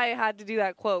regret it. That's why I had to do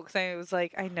that quote, because I was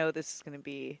like, I know this is going to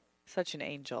be such an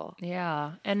angel.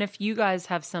 Yeah. And if you guys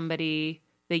have somebody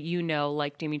that you know,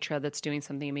 like Dimitra, that's doing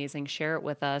something amazing, share it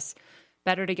with us.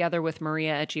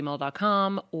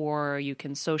 bettertogetherwithmaria@gmail.com, or you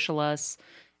can social us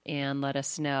and let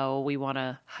us know. We want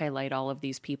to highlight all of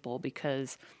these people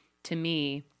because, to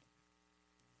me,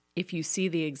 if you see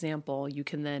the example, you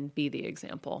can then be the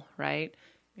example, right?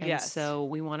 And Yes. so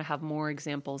we want to have more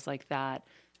examples like that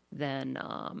than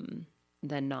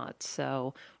not.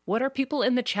 So what are people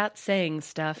in the chat saying,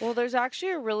 Steph? Well, there's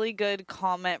actually a really good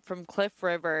comment from Cliff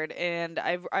Rivard, and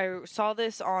I saw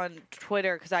this on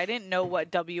Twitter because I didn't know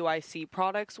what WIC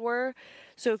products were.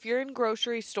 So if you're in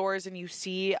grocery stores and you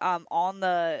see on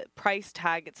the price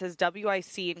tag it says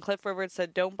WIC, and Cliff Rivard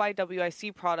said, don't buy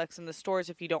WIC products in the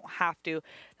stores if you don't have to.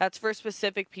 That's for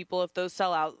specific people. If those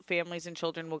sell out, families and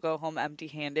children will go home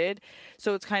empty-handed.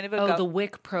 So it's kind of a the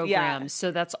WIC program. Yeah.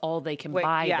 So that's all they can Wait,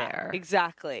 buy yeah, there.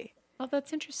 exactly. Oh,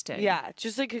 that's interesting. Yeah,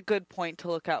 just like a good point to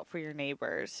look out for your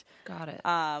neighbors. Got it.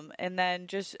 And then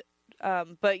just,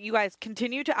 but you guys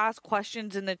continue to ask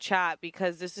questions in the chat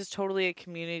because this is totally a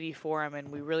community forum, and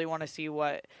we really want to see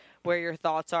where your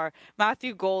thoughts are.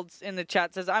 Matthew Golds in the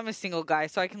chat says, I'm a single guy,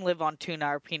 so I can live on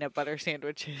tuna or peanut butter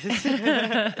sandwiches.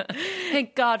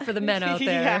 Thank God for the men out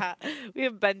there. Yeah. We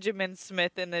have Benjamin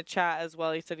Smith in the chat as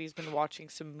well. He said he's been watching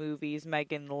some movies.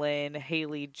 Megan Lynn,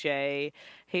 Haley J,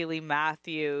 Haley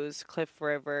Matthews, Cliff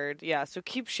Rivard. Yeah, so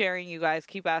keep sharing, you guys.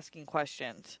 Keep asking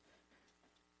questions.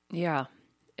 Yeah.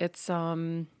 It's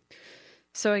so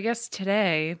I guess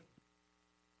today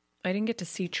I didn't get to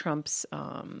see Trump's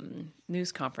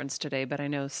news conference today, but I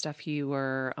know, Steph, you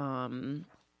were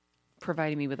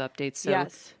providing me with updates. So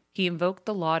yes. He invoked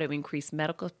the law to increase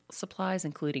medical supplies,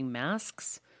 including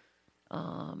masks.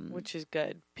 Which is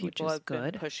good. People is have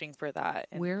good. been pushing for that.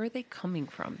 And Where are they coming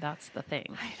from? That's the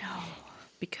thing. I know.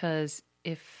 Because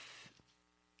I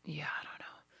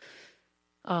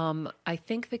don't know. I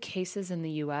think the cases in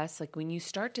the U.S., like when you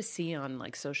start to see on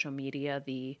like social media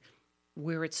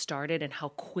where it started and how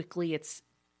quickly it's,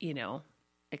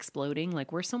 exploding.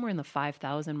 Like we're somewhere in the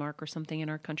 5,000 mark or something in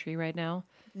our country right now.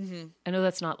 Mm-hmm. I know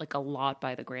that's not like a lot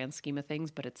by the grand scheme of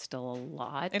things, but it's still a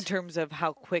lot. In terms of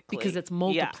how quickly. Because it's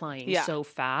multiplying so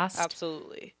fast.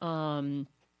 Absolutely.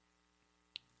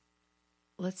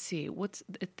 Let's see.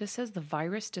 This says the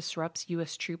virus disrupts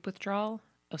U.S. troop withdrawal.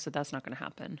 Oh, so that's not going to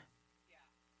happen.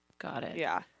 Got it.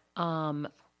 Yeah.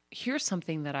 Here's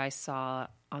something that I saw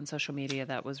on social media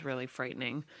that was really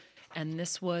frightening. And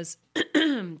this was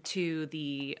to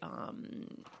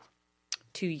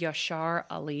Yashar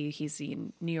Ali. He's the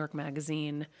New York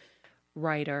Magazine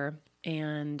writer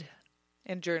and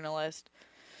journalist.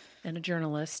 And a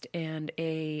journalist. And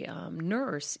a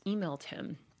nurse emailed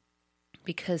him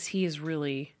because he is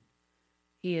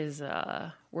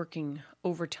working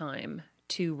overtime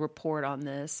to report on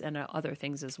this and other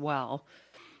things as well.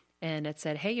 And it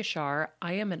said, "Hey, Yashar,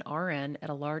 I am an RN at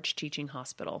a large teaching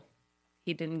hospital."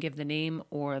 He didn't give the name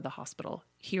or the hospital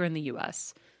here in the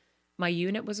U.S. "My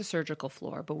unit was a surgical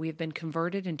floor, but we have been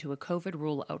converted into a COVID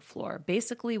rule-out floor.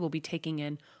 Basically, we'll be taking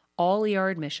in all ER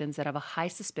admissions that have a high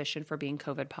suspicion for being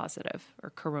COVID positive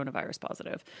or coronavirus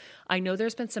positive. I know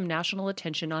there's been some national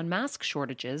attention on mask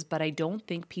shortages, but I don't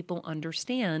think people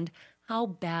understand how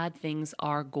bad things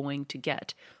are going to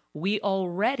get. We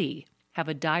already have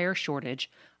a dire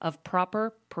shortage of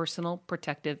proper personal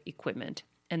protective equipment,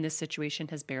 and this situation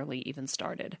has barely even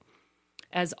started.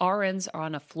 As RNs are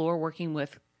on a floor working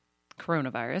with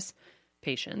coronavirus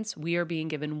patients, we are being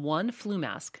given one flu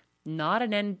mask, not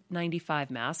an N95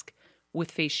 mask with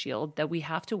face shield that we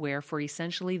have to wear for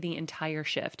essentially the entire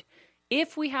shift.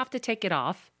 If we have to take it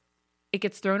off, it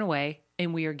gets thrown away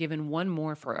and we are given one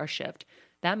more for our shift.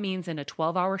 That means in a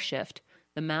 12-hour shift,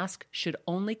 the mask should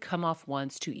only come off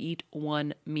once to eat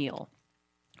one meal.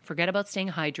 Forget about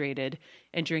staying hydrated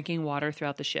and drinking water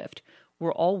throughout the shift.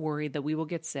 We're all worried that we will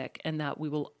get sick and that we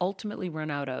will ultimately run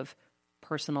out of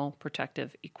personal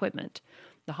protective equipment.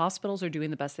 The hospitals are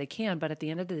doing the best they can, but at the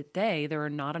end of the day, there are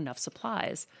not enough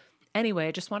supplies. Anyway,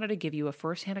 I just wanted to give you a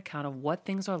firsthand account of what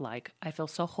things are like. I feel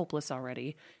so hopeless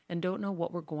already and don't know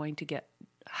what we're going to get,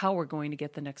 how we're going to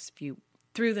get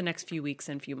through the next few weeks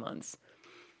and few months.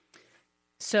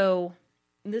 So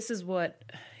this is what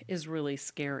is really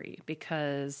scary,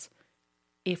 because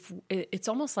if it's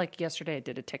almost like yesterday I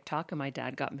did a TikTok and my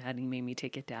dad got mad and he made me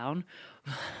take it down.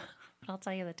 I'll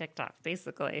tell you the TikTok.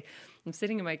 Basically, I'm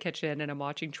sitting in my kitchen and I'm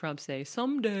watching Trump say,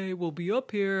 someday we'll be up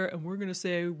here and we're going to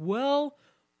say, well,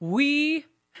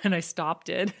 and I stopped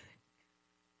it.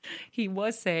 He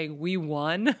was saying we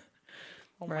won.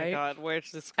 Oh right? my God,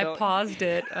 where's this going? I paused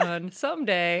it on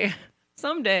someday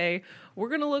we're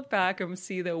going to look back and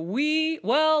see that we,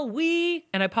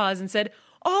 and I paused and said,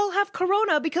 all have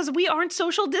corona because we aren't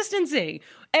social distancing.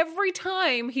 Every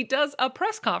time he does a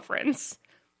press conference,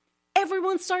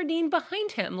 everyone's starting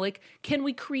behind him. Like, can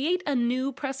we create a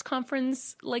new press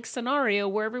conference like scenario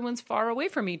where everyone's far away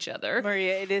from each other?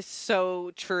 Maria, it is so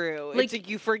true. It's like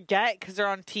you forget because they're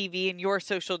on TV and you're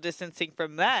social distancing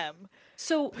from them.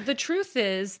 So the truth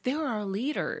is, there are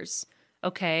leaders,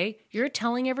 okay? You're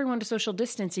telling everyone to social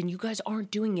distance and you guys aren't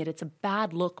doing it. It's a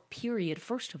bad look, period,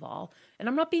 first of all. And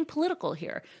I'm not being political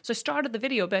here. So I started the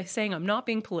video by saying I'm not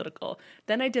being political.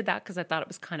 Then I did that because I thought it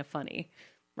was kind of funny,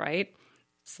 right?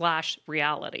 /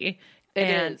 reality. It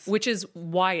is. Which is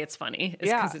why it's funny, is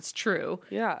because it's true.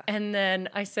 Yeah. And then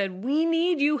I said, we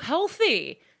need you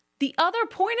healthy. The other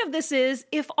point of this is,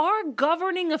 if our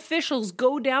governing officials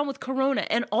go down with corona,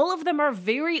 and all of them are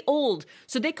very old,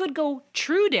 so they could go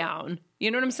true down, you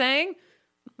know what I'm saying?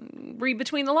 Read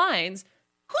between the lines.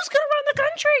 Who's going to run the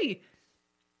country?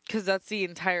 Because that's the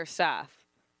entire staff.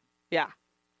 Yeah.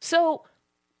 So,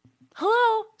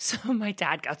 hello? So my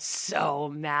dad got so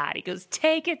mad. He goes,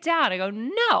 take it down. I go,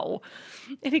 no.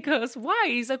 And he goes, why?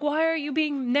 He's like, why are you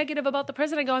being negative about the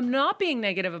president? I go, I'm not being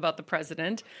negative about the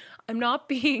president. I'm not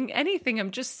being anything.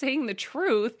 I'm just saying the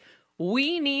truth.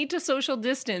 We need to social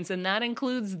distance, and that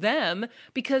includes them,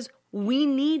 because we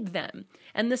need them.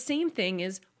 And the same thing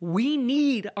is, we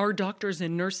need our doctors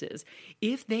and nurses.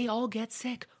 If they all get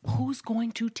sick, who's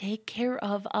going to take care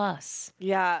of us?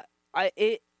 Yeah.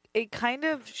 It kind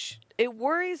of it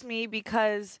worries me,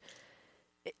 because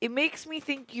it makes me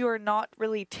think you're not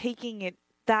really taking it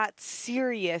that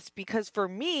serious, because for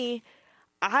me,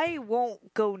 I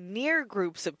won't go near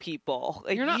groups of people.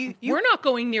 Like, we're not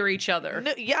going near each other.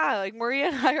 No, yeah, like Maria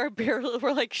and I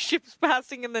we're like ships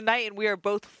passing in the night, and we are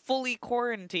both fully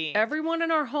quarantined. Everyone in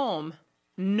our home,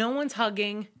 no one's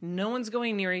hugging, no one's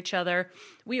going near each other.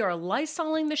 We are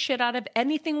Lysoling the shit out of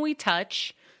anything we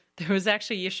touch. There was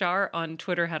actually, Yashar on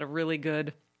Twitter had a really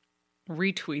good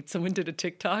retweet. Someone did a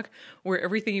TikTok where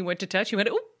everything he went to touch, he went,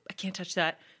 oop, I can't touch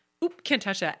that. Oop, can't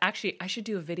touch that. Actually, I should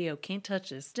do a video. Can't touch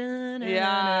this.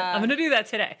 Yeah. I'm going to do that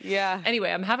today. Yeah.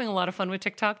 Anyway, I'm having a lot of fun with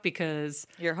TikTok because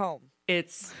you're home.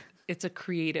 It's a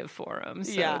creative forum.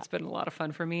 So it's been a lot of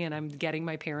fun for me, and I'm getting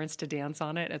my parents to dance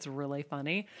on it. It's really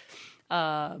funny.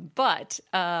 But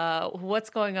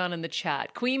what's going on in the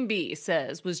chat? Queen Bee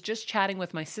says, was just chatting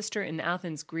with my sister in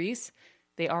Athens, Greece.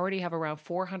 They already have around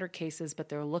 400 cases, but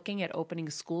they're looking at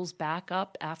opening schools back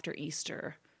up after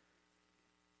Easter.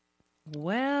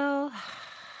 Well,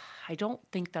 I don't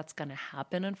think that's going to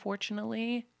happen,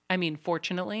 unfortunately. I mean,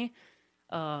 fortunately.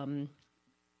 Yeah,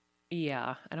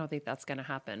 I don't think that's going to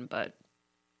happen, but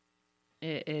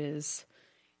it is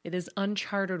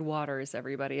uncharted waters,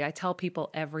 everybody. I tell people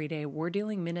every day, we're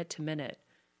dealing minute to minute.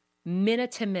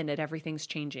 Minute to minute, everything's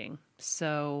changing.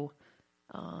 So,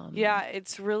 yeah,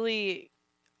 it's really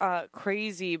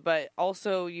crazy, but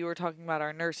also you were talking about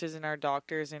our nurses and our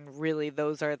doctors, and really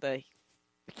those are the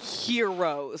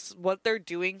heroes, what they're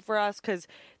doing for us, because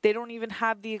they don't even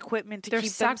have the equipment to they're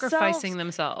keep sacrificing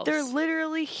themselves. They're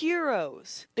literally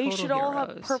heroes. They Total should all have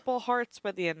heroes. Purple Hearts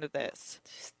by the end of this.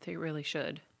 They really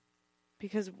should.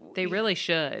 Because they really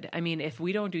should. I mean, if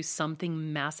we don't do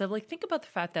something massive, like think about the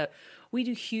fact that we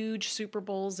do huge Super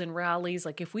Bowls and rallies.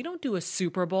 Like if we don't do a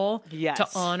Super Bowl to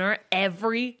honor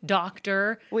every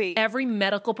doctor, every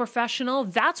medical professional,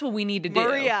 that's what we need to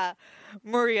do.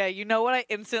 Maria, you know what I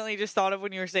instantly just thought of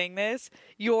when you were saying this?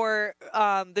 Your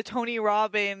the Tony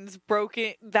Robbins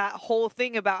that whole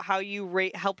thing about how you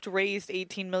helped raise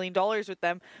 $18 million with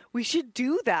them. We should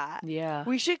do that. Yeah.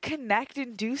 We should connect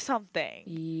and do something.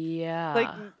 Yeah. Like,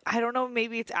 I don't know,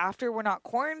 maybe it's after we're not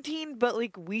quarantined, but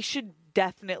like we should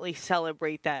definitely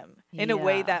celebrate them in a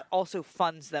way that also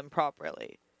funds them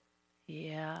properly.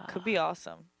 Yeah. Could be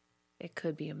awesome. It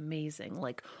could be amazing.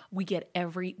 Like we get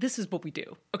this is what we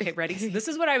do. Okay, ready? So this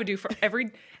is what I would do for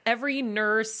every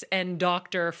nurse and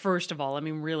doctor. First of all, I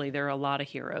mean, really, there are a lot of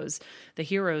heroes. The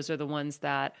heroes are the ones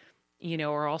that,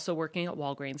 are also working at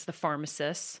Walgreens, the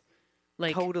pharmacists.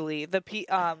 Like Totally.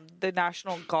 The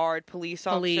National Guard, police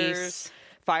officers,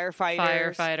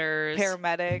 firefighters,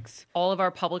 paramedics, all of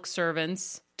our public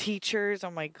servants, teachers.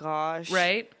 Oh my gosh.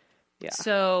 Right? Yeah.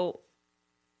 So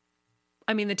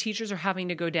I mean, the teachers are having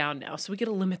to go down now, so we got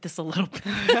to limit this a little bit.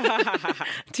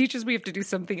 Teachers, we have to do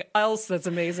something else that's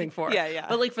amazing for. Yeah.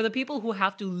 But like for the people who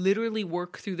have to literally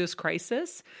work through this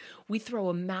crisis, we throw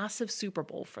a massive Super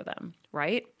Bowl for them,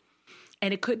 right?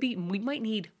 And it could be, we might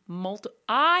need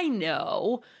I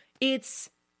know it's,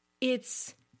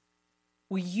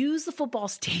 we use the football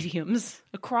stadiums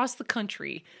across the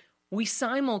country. We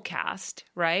simulcast,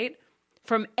 right?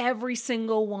 From every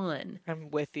single one. I'm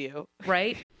with you.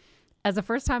 Right? As a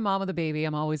first-time mom with a baby,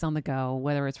 I'm always on the go,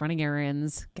 whether it's running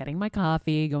errands, getting my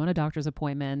coffee, going to doctor's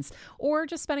appointments, or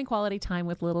just spending quality time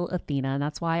with little Athena. And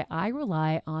that's why I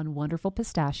rely on Wonderful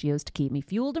Pistachios to keep me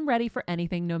fueled and ready for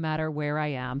anything, no matter where I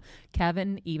am.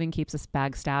 Kevin even keeps a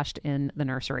bag stashed in the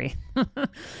nursery.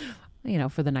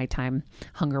 For the nighttime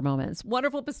hunger moments.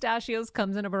 Wonderful Pistachios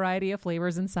comes in a variety of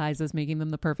flavors and sizes, making them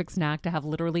the perfect snack to have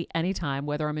literally any time,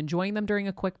 whether I'm enjoying them during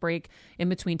a quick break in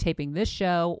between taping this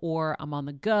show or I'm on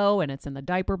the go and it's in the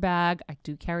diaper bag. I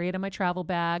do carry it in my travel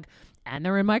bag and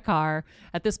they're in my car.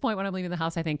 At this point, when I'm leaving the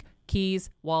house, I think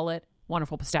keys, wallet,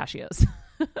 Wonderful Pistachios.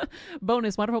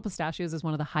 Bonus, Wonderful Pistachios is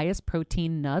one of the highest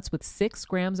protein nuts with 6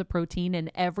 grams of protein in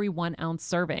every 1 ounce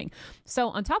serving. So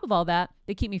on top of all that,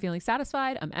 they keep me feeling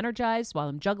satisfied. I'm energized while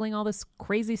I'm juggling all this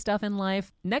crazy stuff in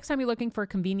life. Next time you're looking for a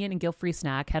convenient and guilt-free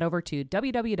snack, head over to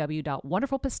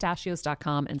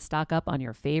www.wonderfulpistachios.com and stock up on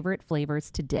your favorite flavors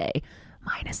today.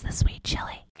 Minus the sweet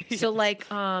chili. So like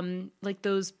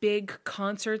those big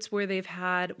concerts where they've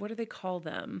had, what do they call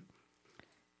them?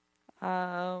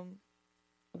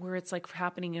 Where it's like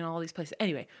happening in all these places.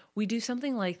 Anyway, we do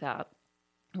something like that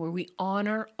where we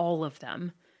honor all of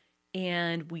them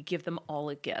and we give them all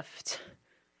a gift.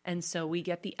 And so we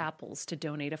get the Apples to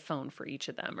donate a phone for each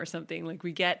of them or something. Like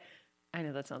we get, I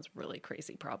know that sounds really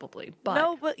crazy probably,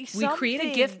 but, we create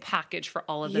a gift package for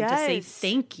all of them to say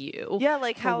thank you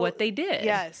like for what they did.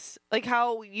 Yes. Like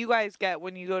how you guys get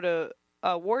when you go to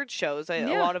award shows.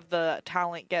 A lot of the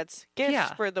talent gets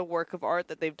gifts for the work of art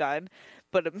that they've done.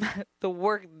 But the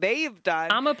work they've done.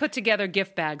 I'm going to put together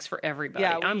gift bags for everybody.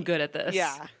 Yeah, I'm good at this.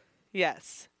 Yeah.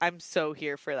 Yes. I'm so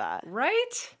here for that.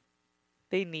 Right?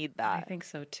 They need that. I think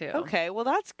so too. Okay. Well,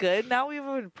 that's good. Now we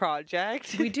have a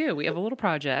project. We do. We have a little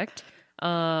project.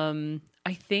 I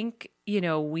think,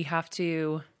 we have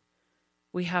to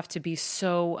be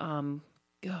so,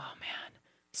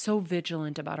 so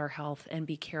vigilant about our health and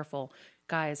be careful.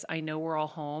 Guys, I know we're all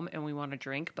home and we want to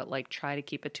drink, but like try to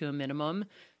keep it to a minimum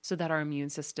so that our immune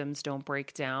systems don't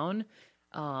break down.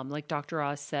 Like Dr.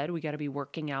 Oz said, we got to be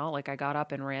working out. Like I got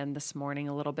up and ran this morning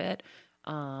a little bit,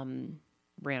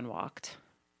 walked.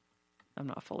 I'm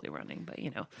not fully running, but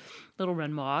little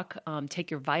run walk.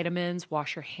 Take your vitamins,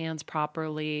 wash your hands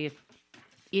properly.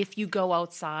 If you go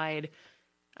outside,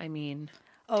 take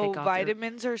off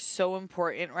vitamins are so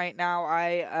important right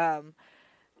now.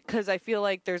 Because I feel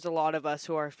like there's a lot of us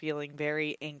who are feeling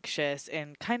very anxious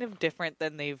and kind of different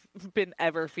than they've been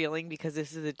ever feeling because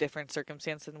this is a different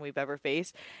circumstance than we've ever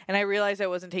faced. And I realized I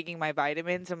wasn't taking my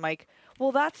vitamins. I'm like,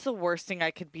 well, that's the worst thing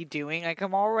I could be doing. Like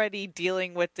I'm already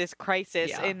dealing with this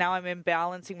crisis and now I'm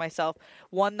imbalancing myself.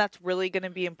 One that's really going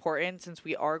to be important since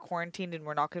we are quarantined and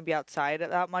we're not going to be outside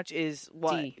that much is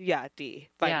what? D. Yeah, D.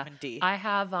 Vitamin D. I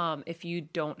have, if you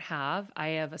don't have, I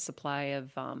have a supply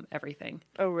of everything.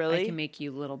 Oh, really? I can make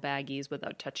you little baggies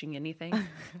without touching anything.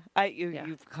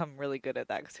 You've become really good at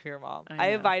that because you're your mom. I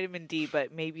have vitamin D,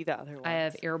 but maybe the other ones. I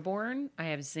have Airborne. I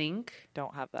have zinc.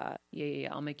 Don't have that. Yeah.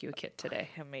 I'll make you a kit today.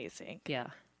 Amazing. Yeah.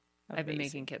 I've been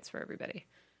making kits for everybody.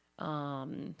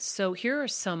 So here are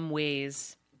some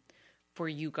ways for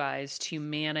you guys to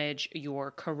manage your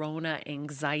corona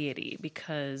anxiety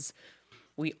because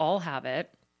we all have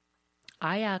it.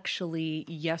 I actually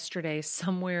yesterday,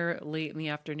 somewhere late in the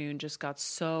afternoon, just got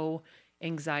so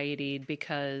anxiety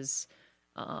because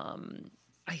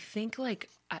I think like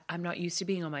I'm not used to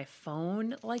being on my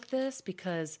phone like this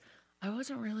because I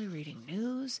wasn't really reading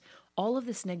news. All of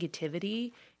this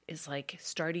negativity is like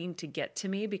starting to get to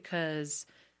me because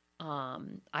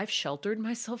I've sheltered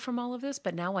myself from all of this,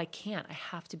 but now I can't. I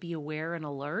have to be aware and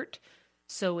alert.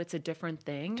 So it's a different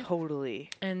thing. Totally.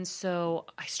 And so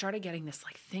I started getting this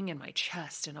like thing in my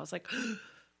chest and I was like,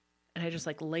 And I just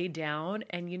like laid down.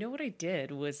 And you know what I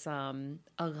did was Agapi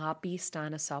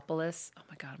Stanisopoulos. Oh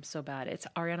my God, I'm so bad. It's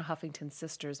Ariana Huffington's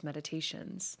sister's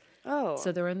meditations. Oh.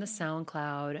 So they're in the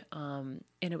SoundCloud. And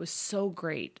it was so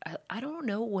great. I don't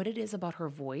know what it is about her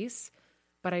voice,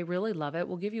 but I really love it.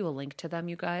 We'll give you a link to them,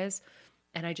 you guys.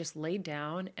 And I just laid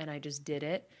down and I just did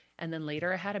it. And then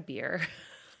later I had a beer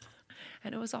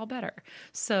and it was all better.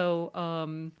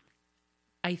 So,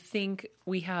 I think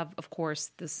we have, of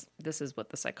course, this is what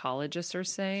the psychologists are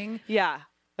saying. Yeah.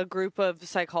 A group of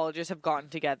psychologists have gotten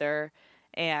together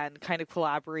and kind of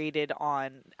collaborated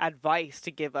on advice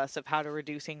to give us of how to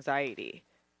reduce anxiety.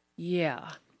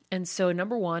 Yeah. And so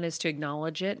number one is to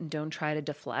acknowledge it and don't try to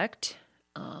deflect.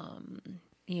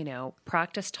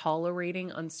 Practice tolerating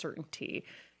uncertainty.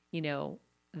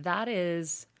 That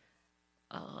is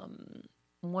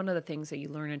one of the things that you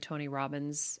learn in Tony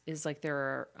Robbins is like there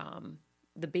are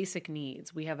the basic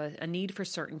needs. We have a need for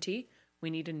certainty. We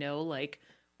need to know, like,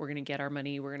 we're going to get our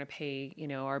money, we're going to pay,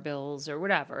 our bills or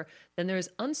whatever. Then there's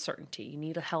uncertainty. You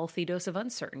need a healthy dose of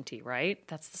uncertainty, right?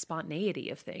 That's the spontaneity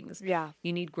of things. Yeah.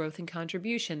 You need growth and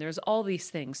contribution. There's all these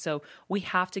things. So we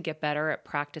have to get better at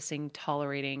practicing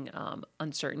tolerating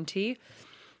uncertainty.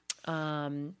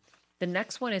 The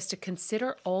next one is to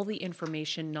consider all the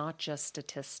information, not just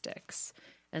statistics.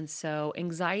 And so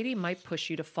anxiety might push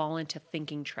you to fall into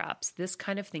thinking traps. This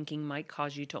kind of thinking might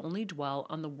cause you to only dwell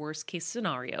on the worst case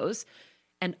scenarios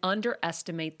and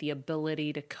underestimate the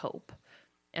ability to cope.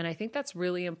 And I think that's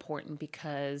really important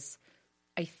because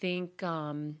I think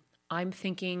I'm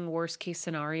thinking worst case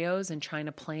scenarios and trying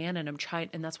to plan,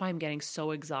 and that's why I'm getting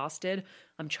so exhausted.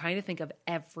 I'm trying to think of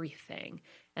everything.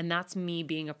 And that's me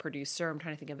being a producer. I'm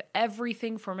trying to think of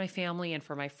everything for my family and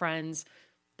for my friends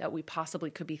that we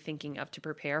possibly could be thinking of to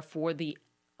prepare for the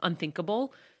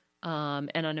unthinkable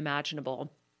and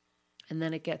unimaginable. And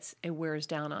then it wears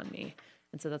down on me.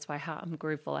 And so that's why I'm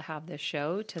grateful I have this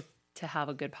show to have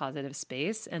a good positive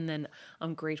space. And then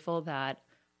I'm grateful that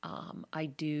I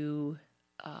do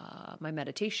my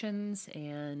meditations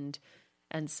and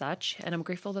such. And I'm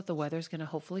grateful that the weather's going to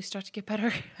hopefully start to get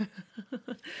better.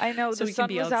 I know. So the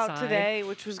sun was outside. Out today,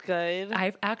 which was good.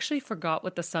 I've actually forgot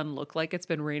what the sun looked like. It's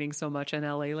been raining so much in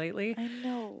LA lately. I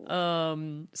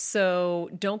know. So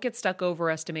don't get stuck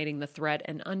overestimating the threat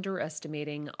and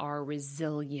underestimating our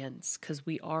resilience, because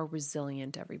we are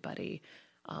resilient, everybody.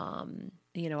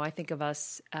 I think of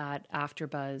us at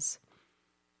AfterBuzz.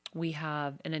 We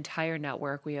have an entire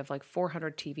network. We have like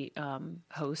 400 TV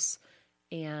hosts.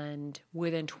 And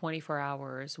within 24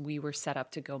 hours, we were set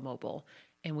up to go mobile.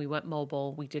 And we went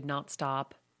mobile. We did not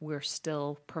stop. We're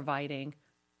still providing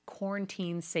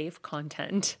quarantine-safe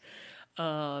content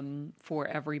for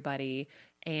everybody.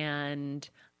 And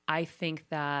I think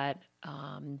that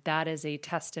that is a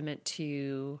testament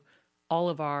to all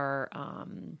of our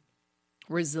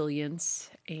resilience,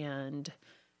 and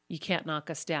you can't knock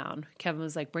us down. Kevin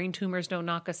was like, brain tumors don't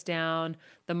knock us down.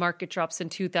 The market drops in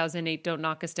 2008 don't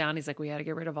knock us down. He's like, we had to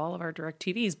get rid of all of our direct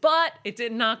TVs, but it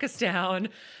didn't knock us down.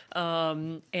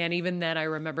 And even then, I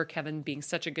remember Kevin being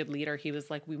such a good leader. He was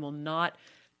like, we will not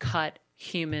cut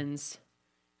humans.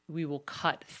 We will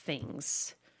cut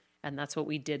things. And that's what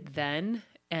we did then.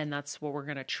 And that's what we're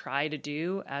going to try to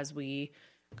do as we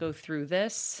go through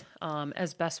this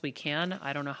as best we can.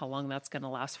 I don't know how long that's going to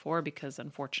last for, because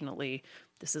unfortunately,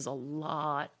 this is a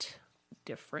lot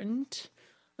different,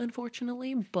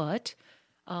 unfortunately. But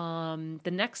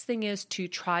the next thing is to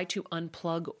try to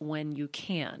unplug when you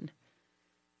can.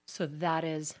 So that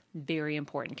is very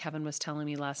important. Kevin was telling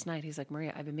me last night, he's like,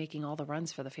 Maria, I've been making all the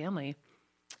runs for the family.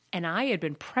 And I had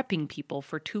been prepping people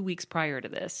for 2 weeks prior to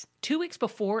this. 2 weeks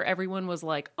before everyone was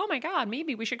like, oh my God,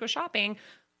 maybe we should go shopping.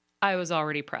 I was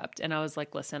already prepped. And I was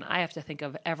like, listen, I have to think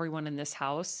of everyone in this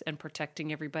house and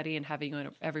protecting everybody and having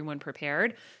everyone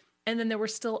prepared. And then there were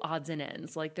still odds and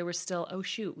ends. Like there was still, oh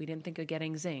shoot, we didn't think of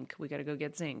getting zinc. We got to go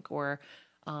get zinc. Or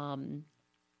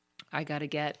I got to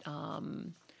get a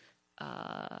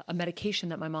medication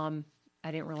that my mom, I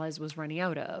didn't realize was running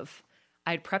out of.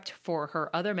 I'd prepped for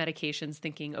her other medications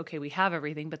thinking, okay, we have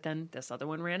everything, but then this other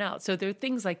one ran out. So there are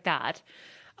things like that.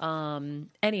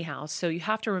 Anyhow, so you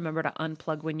have to remember to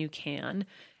unplug when you can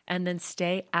and then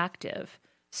stay active.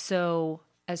 So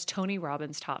as Tony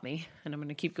Robbins taught me, and I'm going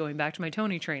to keep going back to my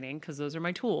Tony training because those are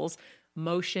my tools,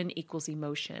 motion equals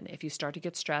emotion. If you start to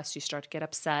get stressed, you start to get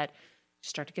upset, you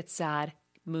start to get sad,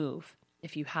 move.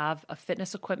 If you have a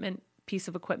fitness piece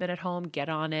of equipment at home, get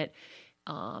on it.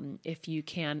 If you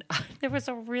can, there was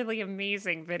a really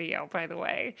amazing video, by the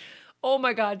way. Oh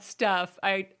my God, Steph.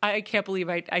 I can't believe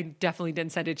I definitely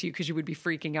didn't send it to you because you would be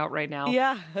freaking out right now.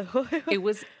 Yeah. It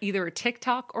was either a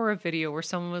TikTok or a video where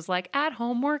someone was like, at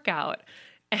home workout.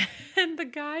 And the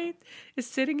guy is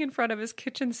sitting in front of his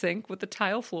kitchen sink with the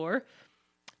tile floor,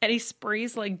 and he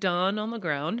sprays like Dawn on the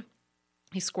ground.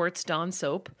 He squirts Dawn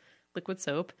soap, liquid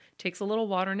soap, takes a little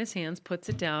water in his hands, puts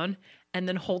it down, and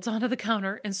then holds onto the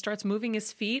counter and starts moving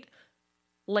his feet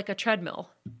like a treadmill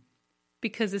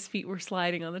because his feet were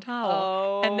sliding on the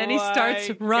towel. And then he starts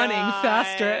running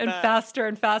faster and faster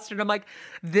and faster. And I'm like,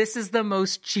 this is the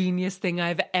most genius thing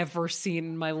I've ever seen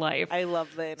in my life. I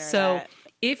love the internet. So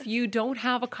if you don't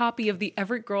have a copy of the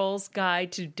Everett Girls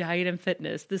Guide to Diet and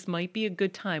Fitness, this might be a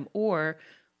good time. Or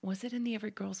was it in the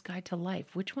Everett Girls Guide to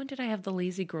Life? Which one did I have the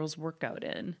Lazy Girls workout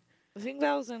in? I think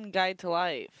that was in Guide to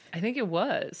Life. I think it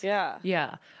was. Yeah.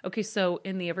 Yeah. Okay, so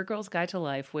in the Everett Girls Guide to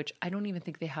Life, which I don't even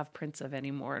think they have prints of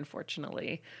anymore,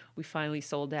 unfortunately. We finally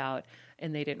sold out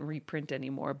and they didn't reprint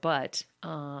anymore. But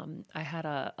I had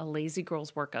a Lazy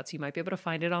Girls workout, so you might be able to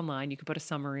find it online. You can put a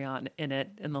summary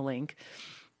in the link.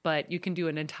 But you can do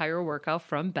an entire workout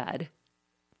from bed.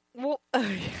 Well,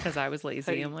 because I was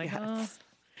lazy. I'm like, oh.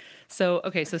 So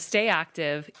stay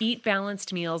active, eat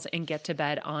balanced meals, and get to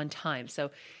bed on time.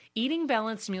 So eating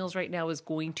balanced meals right now is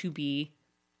going to be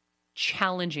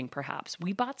challenging, perhaps.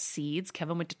 We bought seeds.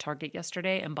 Kevin went to Target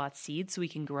yesterday and bought seeds so we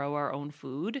can grow our own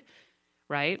food,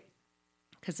 right?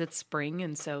 Because it's spring,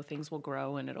 and so things will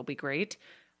grow, and it'll be great.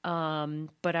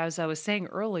 But as I was saying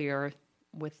earlier,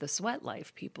 with the sweat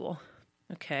life, people,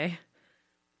 okay,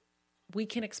 we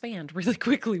can expand really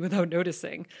quickly without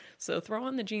noticing. So throw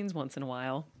on the jeans once in a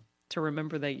while to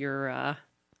remember that you're,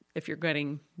 if you're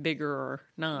getting bigger or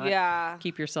not,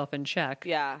 keep yourself in check.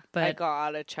 Yeah, but I got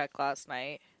out of check last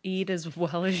night. Eat as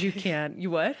well as you can.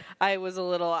 You what? I was a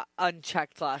little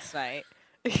unchecked last night.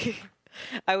 It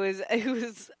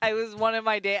was one of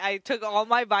my day. I took all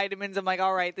my vitamins. I'm like,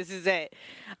 all right, this is it.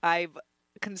 I've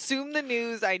consumed the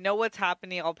news. I know what's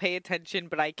happening. I'll pay attention,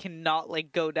 but I cannot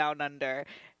go down under.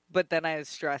 But then I had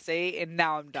stress ate, and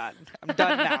now I'm done. I'm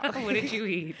done now. What did you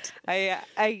eat? I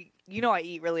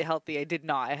eat really healthy. I did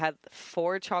not. I had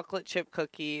 4 chocolate chip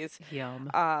cookies.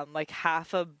 Yum.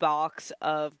 Half a box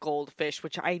of Goldfish,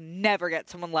 which I never get.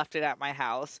 Someone left it at my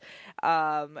house.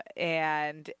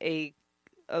 And a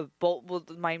bowl. Well,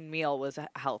 my meal was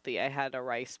healthy. I had a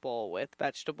rice bowl with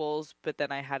vegetables, but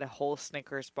then I had a whole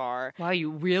Snickers bar. Wow,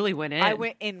 you really went in. I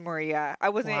went in, Maria. I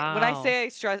wasn't. Wow. When I say I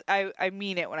stress, I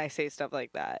mean it when I say stuff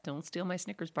like that. Don't steal my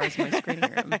Snickers bars in my screening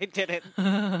room. I didn't.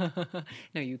 No,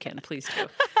 you can. Please do.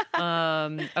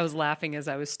 I was laughing as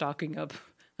I was stocking up.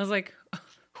 I was like,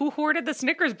 who hoarded the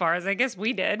Snickers bars? I guess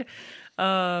we did. We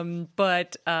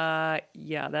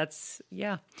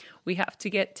have to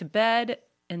get to bed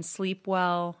and sleep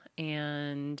well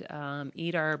and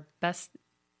eat our best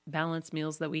balanced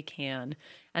meals that we can,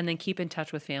 and then keep in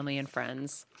touch with family and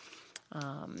friends.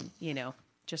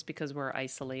 Just because we're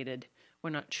isolated,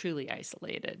 we're not truly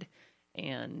isolated.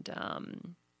 And,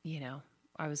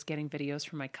 I was getting videos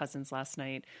from my cousins last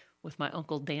night with my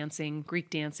uncle dancing,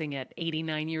 Greek dancing at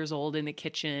 89 years old in the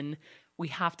kitchen. We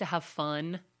have to have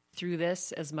fun through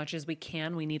this as much as we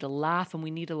can. We need to laugh, and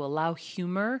we need to allow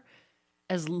humor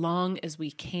as long as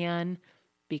we can,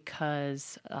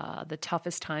 because the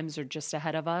toughest times are just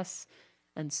ahead of us.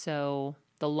 And so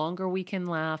the longer we can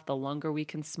laugh, the longer we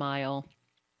can smile,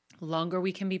 the longer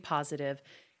we can be positive.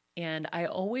 And I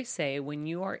always say, when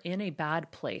you are in a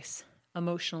bad place,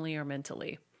 emotionally or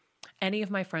mentally, any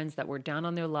of my friends that were down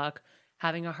on their luck,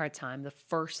 having a hard time, the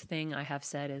first thing I have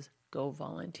said is go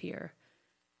volunteer.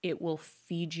 It will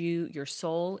feed you your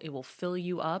soul. It will fill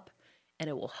you up. And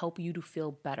it will help you to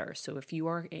feel better. So if you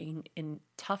are in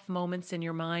tough moments in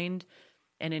your mind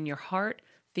and in your heart,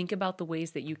 think about the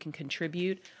ways that you can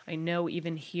contribute. I know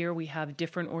even here we have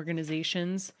different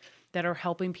organizations that are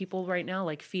helping people right now,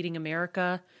 like Feeding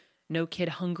America, No Kid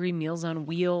Hungry, Meals on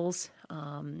Wheels.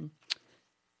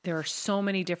 There are so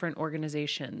many different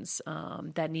organizations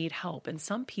that need help. And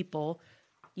some people,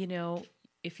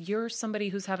 if you're somebody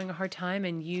who's having a hard time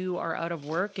and you are out of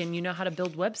work and you know how to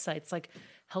build websites,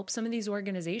 help some of these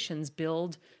organizations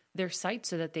build their site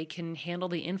so that they can handle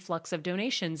the influx of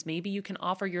donations. Maybe you can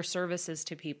offer your services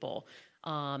to people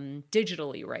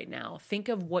digitally right now. Think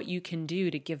of what you can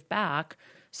do to give back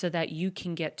so that you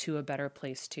can get to a better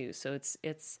place too. So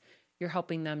it's you're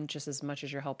helping them just as much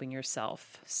as you're helping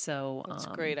yourself. So that's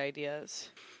great ideas.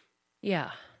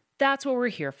 Yeah, that's what we're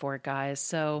here for, guys.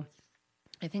 So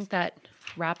I think that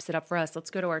wraps it up for us. Let's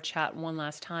go to our chat one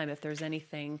last time if there's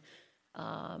anything.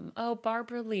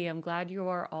 Barbara Lee, I'm glad you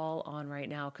are all on right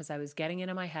now because I was getting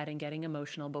into my head and getting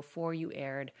emotional before you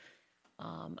aired.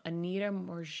 Anita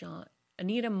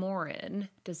Morin,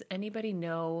 does anybody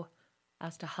know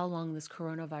as to how long this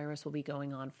coronavirus will be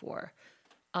going on for?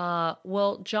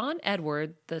 Well, John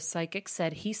Edward, the psychic,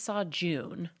 said he saw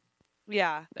June.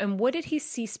 Yeah. And what did he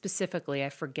see specifically? I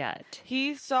forget.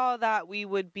 He saw that we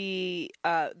would be,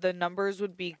 the numbers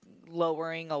would be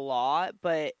lowering a lot,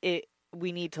 but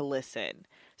we need to listen.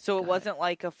 So it wasn't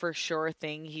like a for sure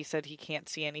thing. He said he can't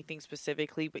see anything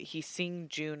specifically, but he's seeing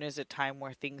June as a time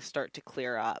where things start to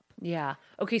clear up. Yeah.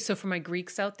 Okay, so for my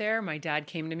Greeks out there, my dad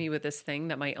came to me with this thing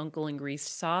that my uncle in Greece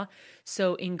saw.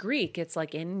 So in Greek, it's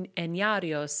like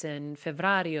Enniarios and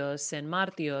Fevrarios and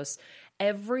Martios.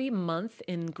 Every month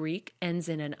in Greek ends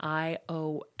in an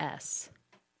IOS.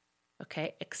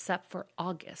 Okay, except for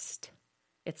August.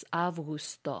 It's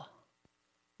Avgusto,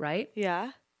 right?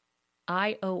 Yeah.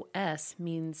 IOS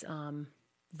means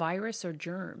virus or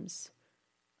germs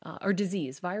or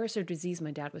disease. Virus or disease,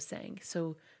 my dad was saying.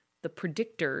 So the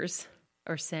predictors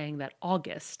are saying that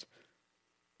August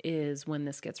is when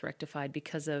this gets rectified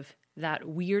because of that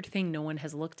weird thing no one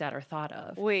has looked at or thought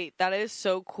of. Wait, that is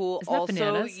so cool. Isn't that also,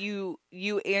 bananas? you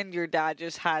and your dad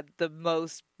just had the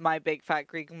most My Big Fat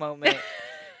Greek moment.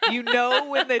 You know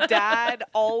when the dad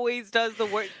always does the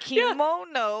word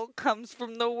kimono comes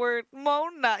from the word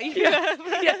mona.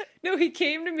 Yeah. No, he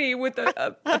came to me with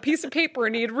a piece of paper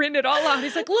and he had written it all out.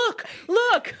 He's like,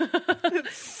 look.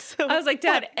 So I was like,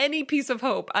 Dad, any piece of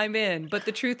hope, I'm in. But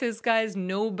the truth is, guys,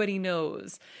 nobody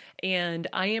knows. And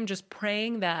I am just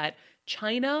praying that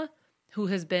China, who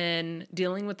has been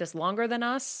dealing with this longer than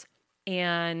us,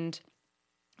 and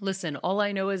listen, all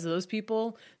I know is those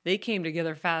people, they came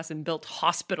together fast and built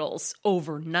hospitals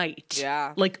overnight.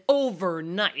 Yeah. Like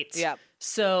overnight. Yep.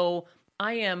 So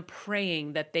I am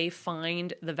praying that they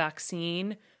find the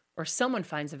vaccine or someone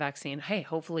finds a vaccine. Hey,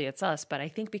 hopefully it's us. But I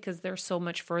think because they're so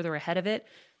much further ahead of it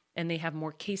and they have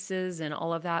more cases and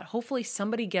all of that, hopefully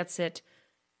somebody gets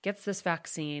this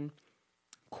vaccine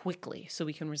quickly so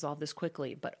we can resolve this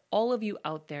quickly. But all of you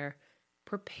out there,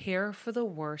 prepare for the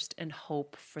worst and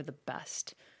hope for the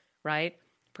best, right?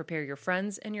 Prepare your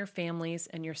friends and your families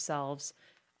and yourselves.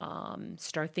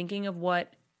 Start thinking of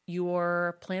what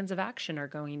your plans of action are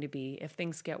going to be if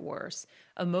things get worse.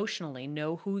 Emotionally,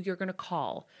 know who you're going to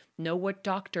call. Know what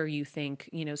doctor you think,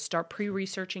 start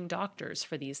pre-researching doctors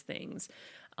for these things.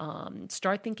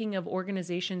 Start thinking of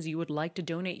organizations you would like to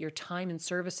donate your time and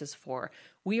services for.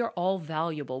 We are all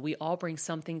valuable. We all bring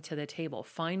something to the table.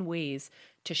 Find ways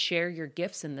to share your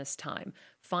gifts in this time.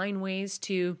 Find ways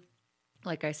to,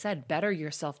 like I said, better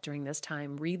yourself during this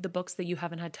time. Read the books that you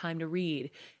haven't had time to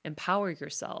read. Empower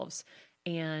yourselves.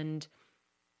 And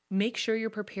make sure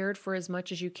you're prepared for as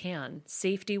much as you can,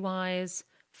 safety-wise,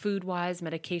 food-wise,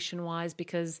 medication-wise,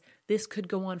 because this could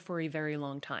go on for a very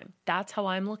long time. That's how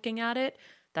I'm looking at it.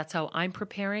 That's how I'm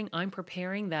preparing. I'm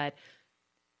preparing that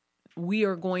we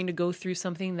are going to go through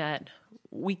something that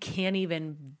we can't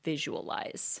even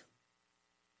visualize.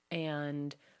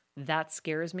 And that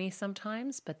scares me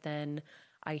sometimes. But then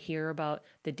I hear about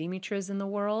the Dimitras in the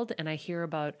world, and I hear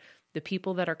about the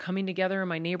people that are coming together in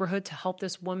my neighborhood to help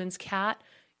this woman's cat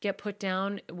get put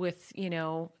down with,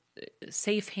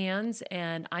 safe hands.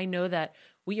 And I know that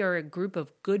we are a group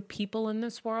of good people in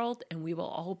this world, and we will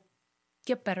all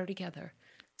get better together.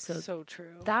 So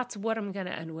true. That's what I'm going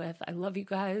to end with. I love you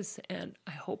guys, and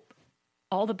I hope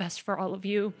all the best for all of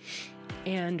you.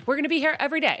 And we're going to be here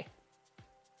every day.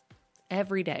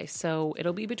 Every day. So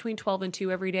it'll be between 12 and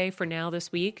 2 every day for now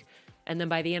this week. And then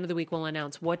by the end of the week, we'll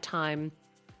announce what time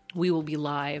we will be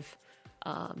live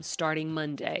starting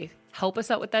Monday. Help us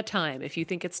out with that time. If you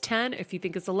think it's 10, if you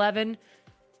think it's 11,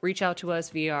 reach out to us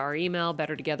via our email,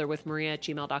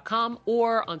 bettertogetherwithmaria@gmail.com,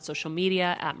 or on social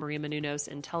media @MariaMenounos,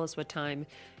 and tell us what time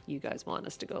you guys want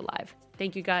us to go live.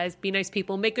 Thank you guys. Be nice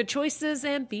people, make good choices,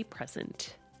 and be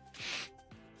present.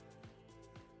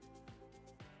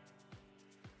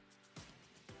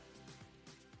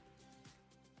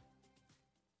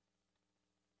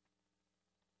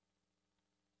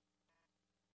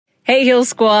 Hey, Heal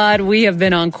Squad. We have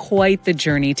been on quite the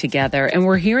journey together, and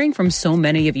we're hearing from so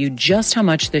many of you just how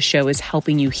much this show is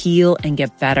helping you heal and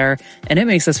get better, and it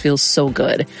makes us feel so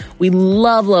good. We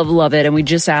love, love, love it, and we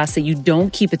just ask that you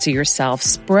don't keep it to yourself.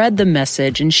 Spread the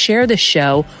message and share the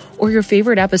show or your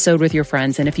favorite episode with your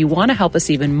friends. And if you want to help us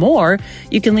even more,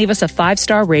 you can leave us a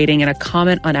 5-star rating and a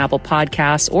comment on Apple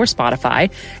Podcasts or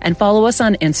Spotify, and follow us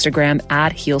on Instagram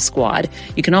 @Heal Squad.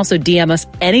 You can also DM us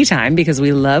anytime because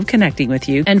we love connecting with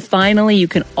you. And finally, you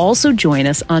can also join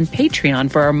us on Patreon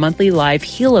for our monthly live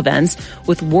heal events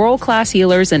with world-class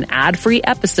healers and ad-free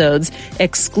episodes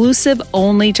exclusive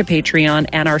only to Patreon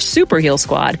and our Super Heal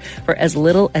Squad for as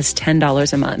little as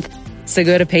 $10 a month. So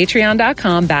go to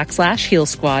patreon.com /Heal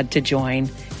Squad to join.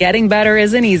 Getting better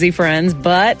isn't easy, friends,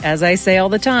 but as I say all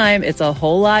the time, it's a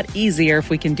whole lot easier if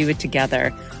we can do it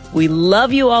together. We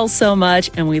love you all so much,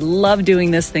 and we love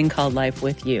doing this thing called life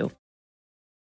with you.